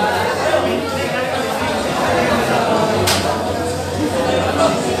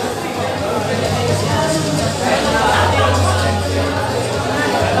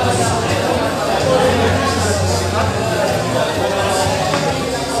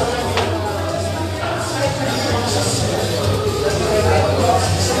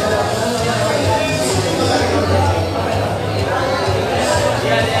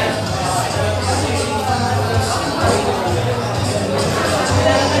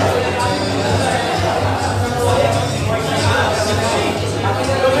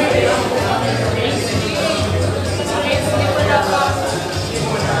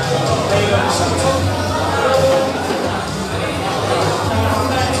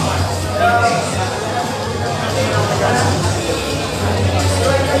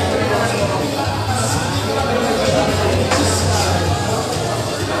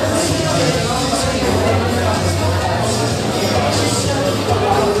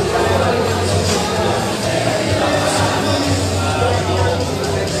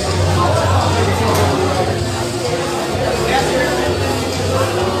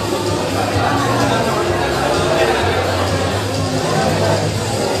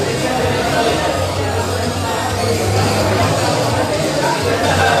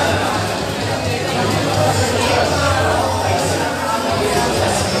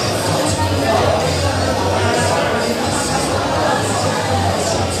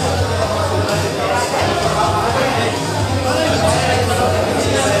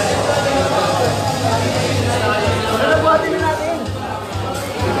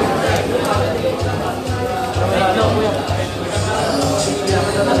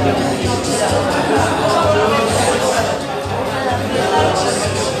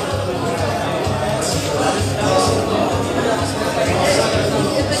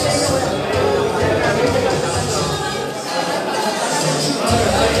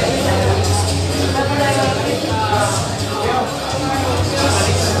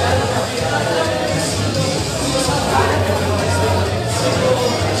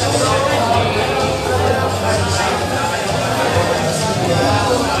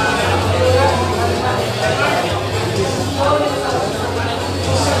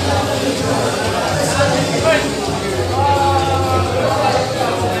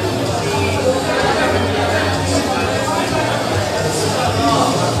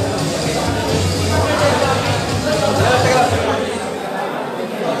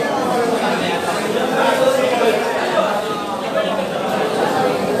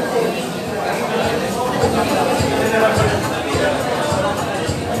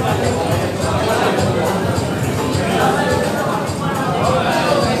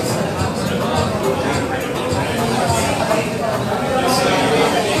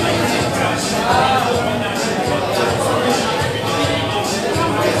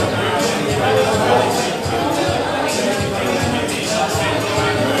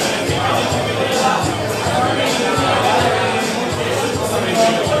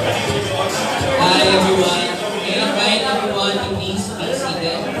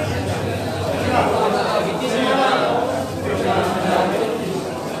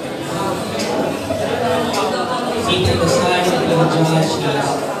 much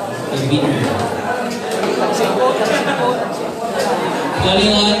is the winner.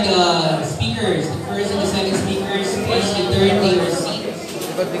 Calling on the speakers, the first and the second speakers, please return to your seats.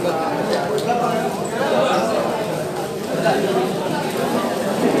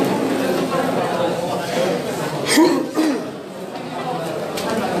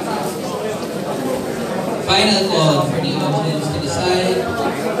 Final call for the audience to decide.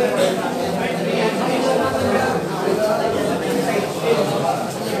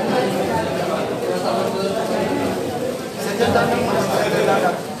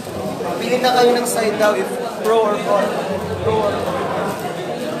 Pili na kayo ng side daw if pro or con. Pro or con.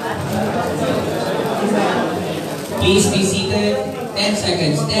 Please be seated. 10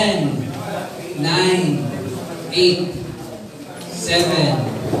 seconds. 10, 9, 8, 7,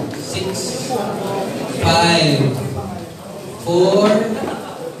 6, 5, 4,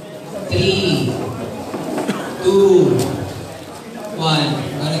 3, 2, 1.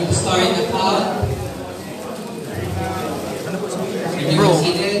 Going to start the count. Everyone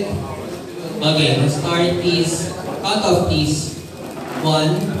seated? Okay, let's start please. Count off please.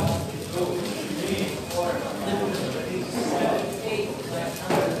 1.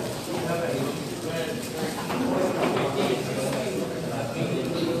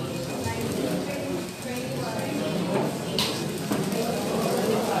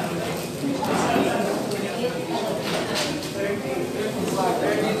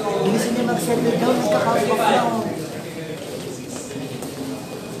 Bilisin niyo mag-settle down. Magkakount off now.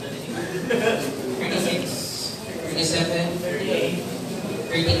 36, 37,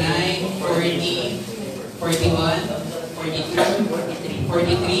 39, 40, 41, 42,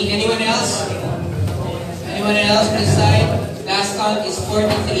 43. Anyone else? Anyone else on this side? Last count is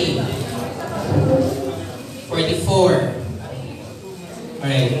 43. 44.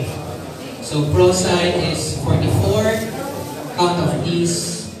 Alright. So pro side is 44. Count of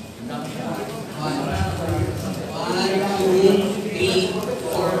these. 1, 2, 3,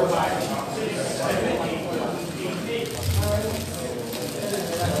 4, 5.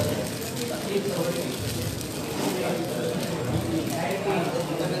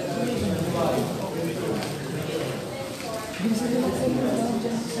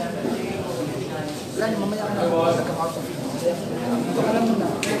 Lan, mamaya ka na nagka-count of. Dito ka lang muna.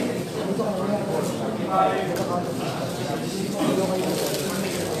 Dito ka muna. Nagka-count of. Dito kayo.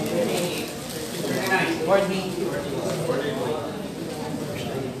 Ward me.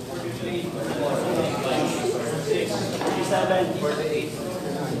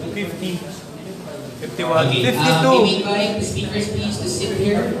 50. 51. Okay, 52. may we invite the speakers please to sit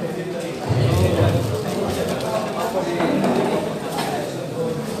here.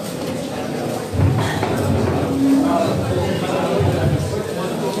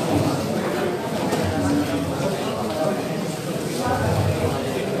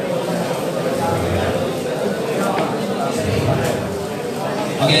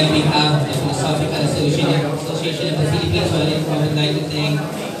 Again, we have the Philosophical Association of the Philippines. I would like to thank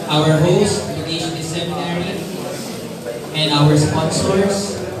our host, Rogationist Seminary, and our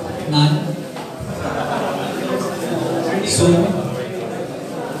sponsors, none. Soon.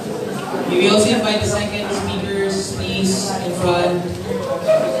 We will also invite the second speakers, please, in front.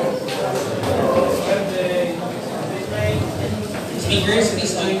 Speakers,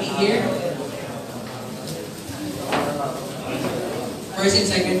 please join me here. First and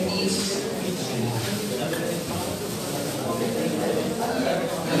second, please.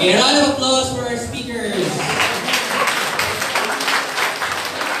 Okay, round of applause for our speakers.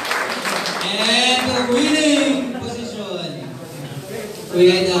 And the winning position. We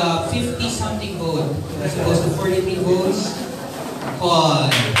had 50-something vote as opposed to 43 votes.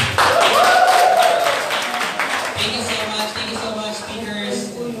 Con. Thank you so much,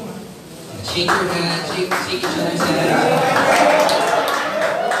 speakers. Shake your hand, shake each other's hand.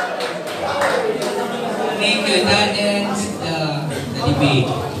 Thank you. That ends the debate.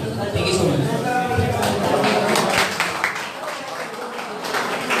 Thank you so much.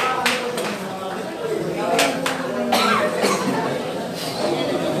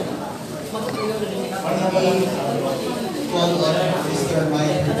 Call on Mr.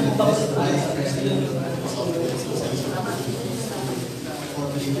 Mike Hernandez, Vice President of the Association,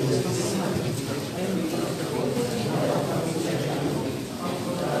 formerly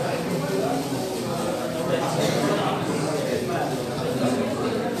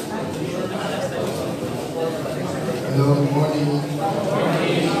Hello, good morning.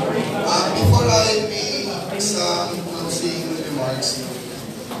 Before I make some closing remarks,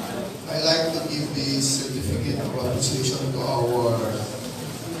 I'd like to give this certificate of appreciation to our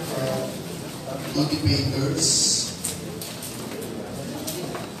two debaters.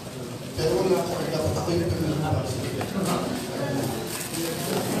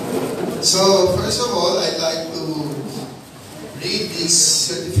 So, first of all, I'd like to read this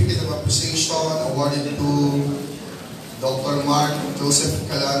certificate of appreciation awarded to Dr. Mark Joseph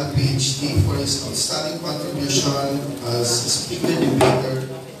Calano, PhD, for his outstanding contribution as a speaker debater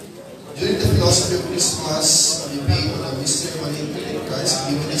during the Philosophy of Christmas debate on the Mystery of Incarnate Christ,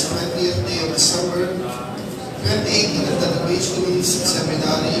 given this 20th day of December 2018 at the Rogationist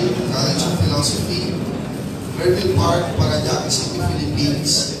Seminary, College of Philosophy, Merville Park, Parañaque City,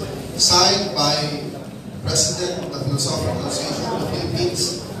 Philippines, signed by President of the Philosophical Association of the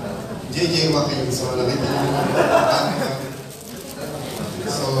Philippines, J.J. Joaquin. So, nakita niyo.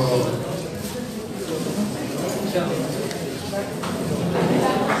 So,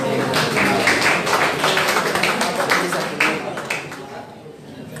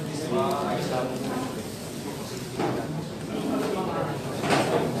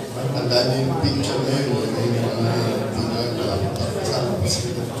 tandaan niyo yung picture na yun.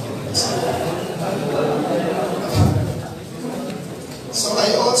 So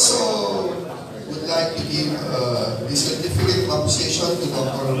I also would like to give the certificate of appreciation to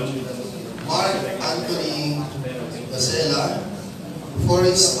Dr. Mark Anthony Gazela for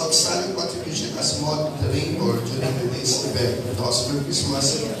his outstanding contribution as moderator during today's event, the Gospel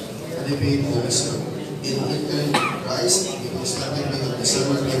Christmas debate in Incarnate Christ, in his debate of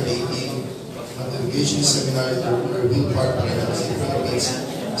December 2018 at the Rogationist Seminary in Merville Park, Parañaque City, Philippines,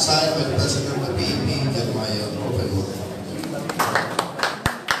 signed by the President of the PAP, Jeremiah Openwood.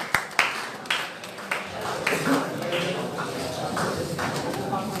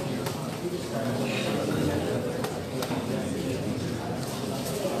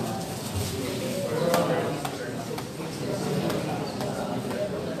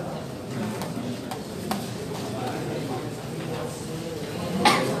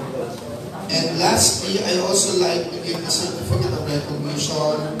 And lastly, I also like to give the certificate of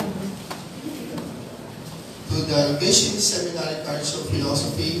recognition to the Rogationist Seminary College of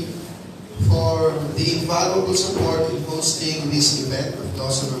Philosophy for the invaluable support in hosting this event of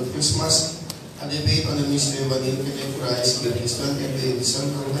Philosophy of Christmas, a debate on the mystery of an incarnate Christ, with his 20th day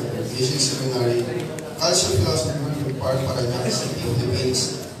December at the Rogationist Seminary College of Philosophy in Park, Parañaque City,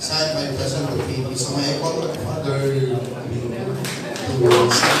 Philippines, signed by President of the PAP. So may I call on Father to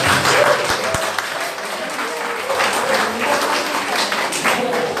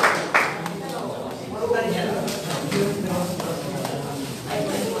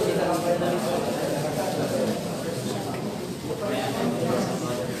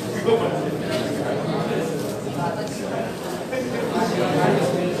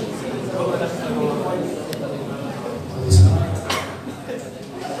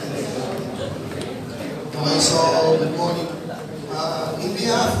Okay, so good morning. In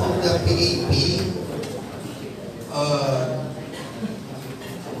behalf of the PAP,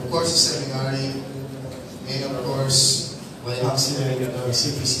 of course, the seminary, and of course, Wayak Seminary,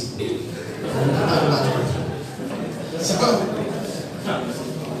 CPC. So,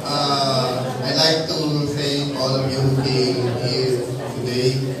 I'd like to thank all of you who came here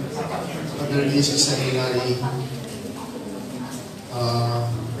today for the Rogationist Seminary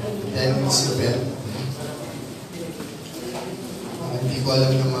attending this event. Hindi ko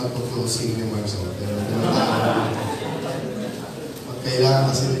alam na mag-closing remarks ako, pero kailangan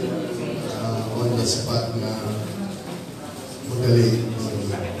kasi on the spot na magaling.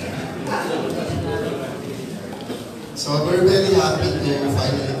 So we're very happy to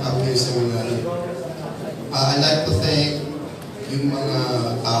finally come here sa seminary. I'd like to thank yung mga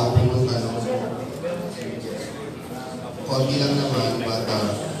tao pumunta. Konti lang naman, but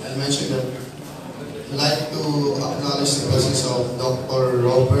I'll mention that I'd like to acknowledge the presence of Dr.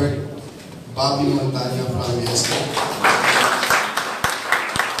 Robert Bobby Montana from USA.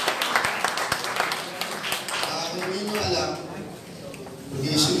 Hindi nyo alam,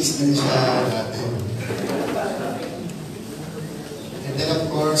 Rogationist din siya dati. And then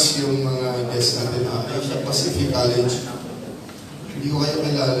of course, yung mga guests natin na Asia Pacific College. Hindi ko kayo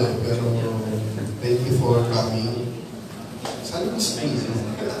kilala, pero thank you for coming. Sana gusto niyo.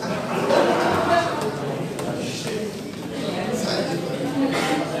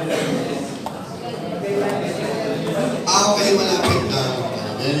 Okay, malapit na.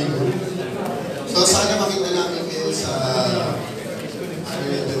 Very good. So, sana makita namin kayo sa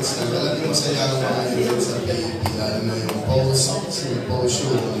events na. Alam niyo masaya ang mga events sa PAP, lalo na yung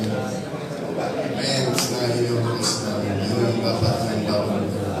symposium, events na inorganize namin. Yun ang dapat ng bawang.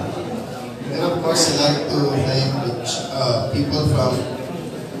 And of course, I'd like to thank people from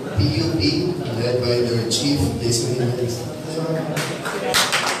PUP, led by their chief, Jason Jimenez.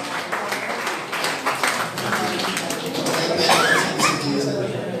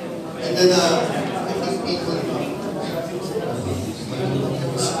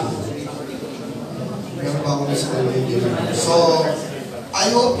 council meeting. So, I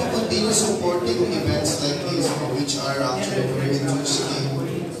hope you continue supporting events like this, which are actually very interesting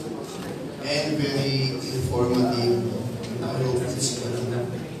and very informative. I hope it's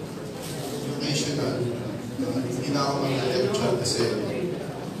educational. Hindi na ako mag-lecture kasi.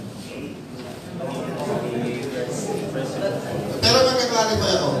 Pero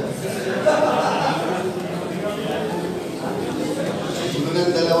magkaklarify ako. Siguro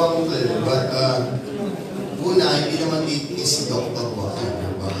ng dalawang but una, hindi naman titiis si Dr. Joaquin.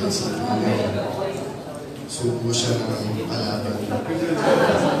 Bakit subo siya ng kalaban.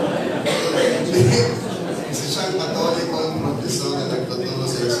 Isa siyang katolikong professor na nagtuturo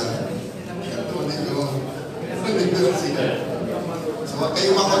sa isa. So huwag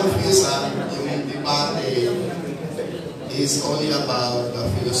kayong ma-confuse yung debate is only about the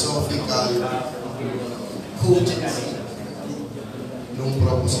philosophical cogency ng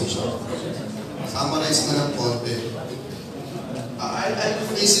proposition. Summarize na ng konti. I'll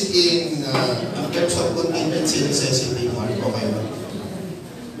face it in terms of contingency necessity, Mark. Okay ba?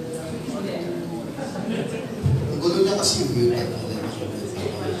 Ang gulo niya kasi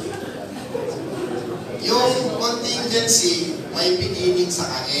yung yung contingency may beginning sa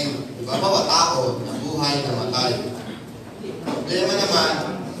kain. Diba? Bawa tao, nabuhay, namatay. Problema naman,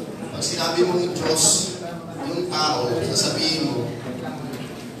 pag sinabi mo ng Diyos, yung tao, sasabihin mo,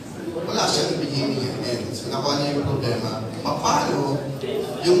 wala siyang beginning and end. So nakuha niya yung problema. Paano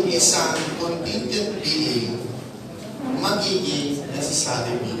yung isang contingent being magiging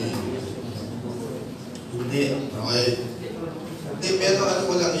necessary being? Hindi. Okay. Hindi, pero ano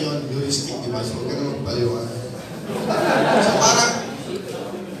ko lang yun, heuristic, diba? So huwag ka na magpaliwanag. So parang,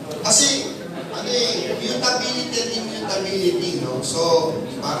 kasi, ano mutability and immutability, no? So,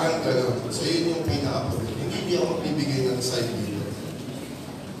 parang gano'n. So yun yung pinaka-problem. Hindi ako magbibigay ng side dito.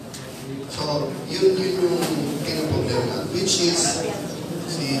 So, yun yung pinaproblema. Which is,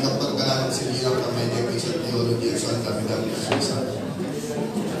 si Dr. Calano, si Lilang Kamay Negri sa theology, so ang dami-dami sa isa.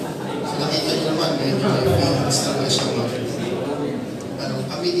 So, nakita niyo naman, may feelings talaga siya mag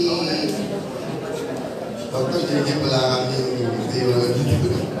kami ni Dr. J.J. pala kami yung theology.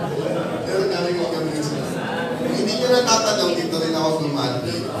 Pero kami sila. Hindi nyo natatanong, dito rin ako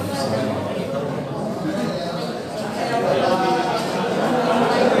gumati.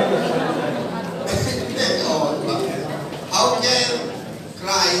 How can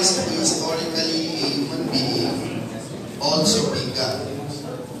Christ, who is historically a human being, also be God?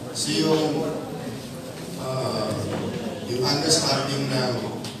 So yung understanding ng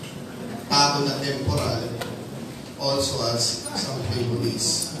tao na temporal also as something who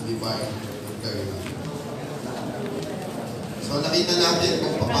is divine and eternal. So nakita natin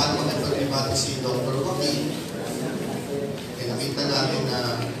kung paano nagpag-debate si Dr. Joaquin. Nakita natin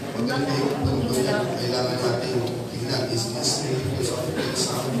na maganda yung punto niya. Kailangan natin tingnan, is this really philosophical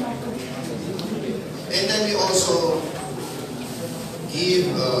sound? And then we also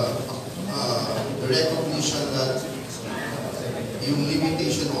give the recognition that yung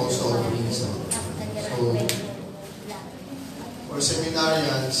limitation also of reason. So, for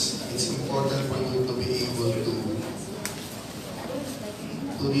seminarians, it's important for you to be able to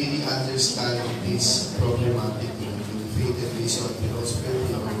really understand this problematic yung faith and reason, philosophy,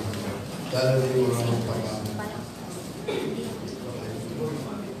 lalo na yung mga magpapagawa.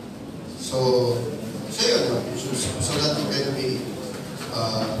 So yun, so that you can be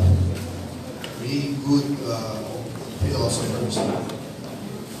really good philosophers.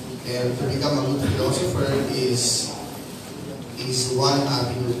 And to become a good philosopher is one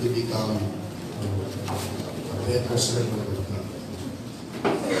avenue to become a better servant of God.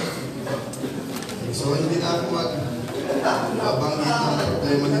 So hindi na ako magbabanggit ng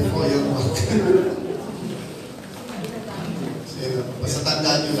problema ni Foyer. Basta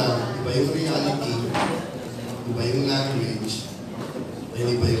tandaan nyo lang, iba yung reality, iba yung language,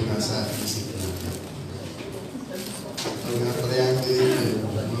 and iba yung nasa isip natin. Pag na-triangle ito,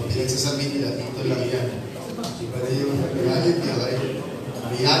 mga pinagsasabi nila, ito lang yan. Iba na yung reality, okay?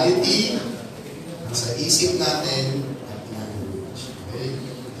 Reality, nasa isip natin, at language. Okay?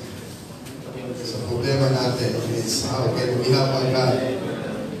 So, problema natin is how can we have a God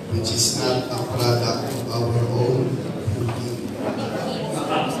which is not a product of our own thinking.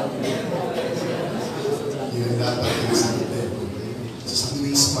 Yun dapat yung sabi. Sa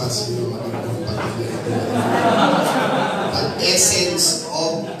Christmas, yun ang pagpapagay. An essence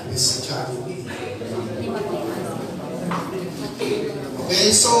of Christianity.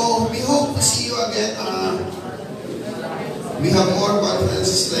 Okay, so we hope to see you again. We have more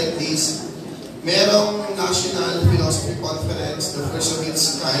conferences like this. Merong National Philosophy Conference, the first of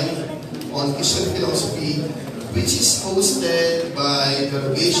its kind, on Christian philosophy, which is hosted by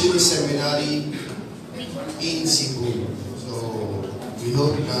the Rogationist Seminary in Cebu. So, we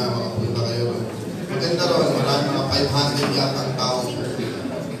hope na makapunta kayo. Maganda ron, marami mga 500 yatang tao.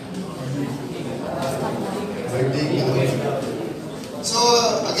 Birthday ko. So,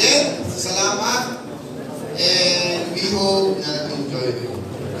 again, salamat. And we hope na nag-enjoy kayo.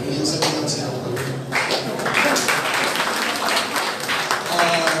 Yung sabihin ng sinapag.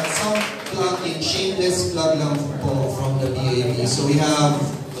 Some plugging, shameless plug lang po from the BAB. So we have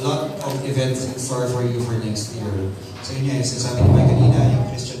a lot of events in store for you for next year. So yun yan, sasabi ko kanina, yung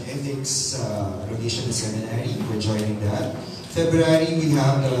Christian Ethics, Rogationist Seminary, we're joining that. February, we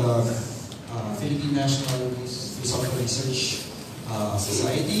have the Philippine National Philosophical Research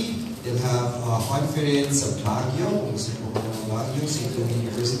Society. They'll have a conference of Baguio, Baguio, St. Louis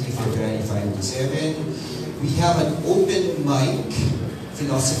University, February 5 to 7. We have an open mic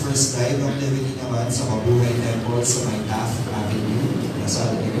Philosopher's Live activity naman sa Mabuhay Temple sa may Taft Avenue,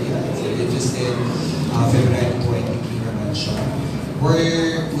 nasa area. If you're interested, February 23 naman siya.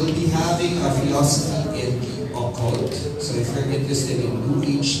 We'll be having a philosophy in the occult. So if you're interested in New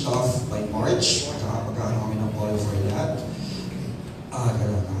Age stuff by March, magkakaroon kami ng call for that.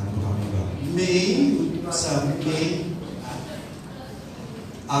 May,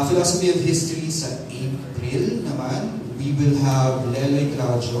 Philosophy of History sa April naman. We will have Leloy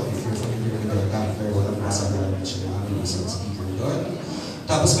Claudio, if you're familiar with our doctor, walang masasabi siya na aming isang speaker doon.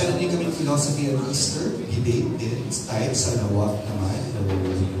 Tapos meron din kami Philosophy of Easter, debate din, type sa Nawak naman.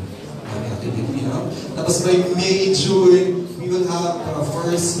 Tapos by May, June, we will have our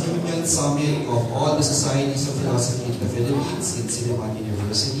first Union Summit of all the societies of philosophy in the Philippines in Siliman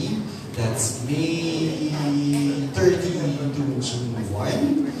University. That's May 30 to June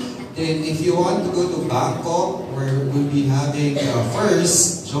 1. Then if you want to go to Bangkok, where we'll be having the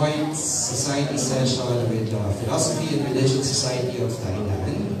first joint society session with the Philosophy and Religion Society of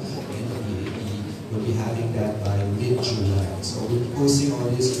Thailand. And we'll be having that by mid-July. So we'll be posting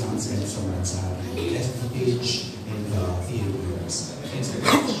all these announcements from our FB page and the field website. Thanks very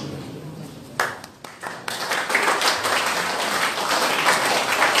much.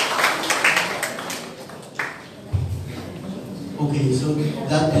 Okay, so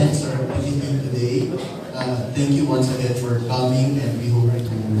that ends our activity today. Thank you once again for coming, and we hope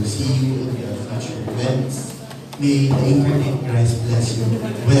to see you in the future events. May the Incarnate Christ bless you,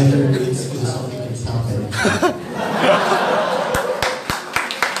 whether it's philosophical stuff.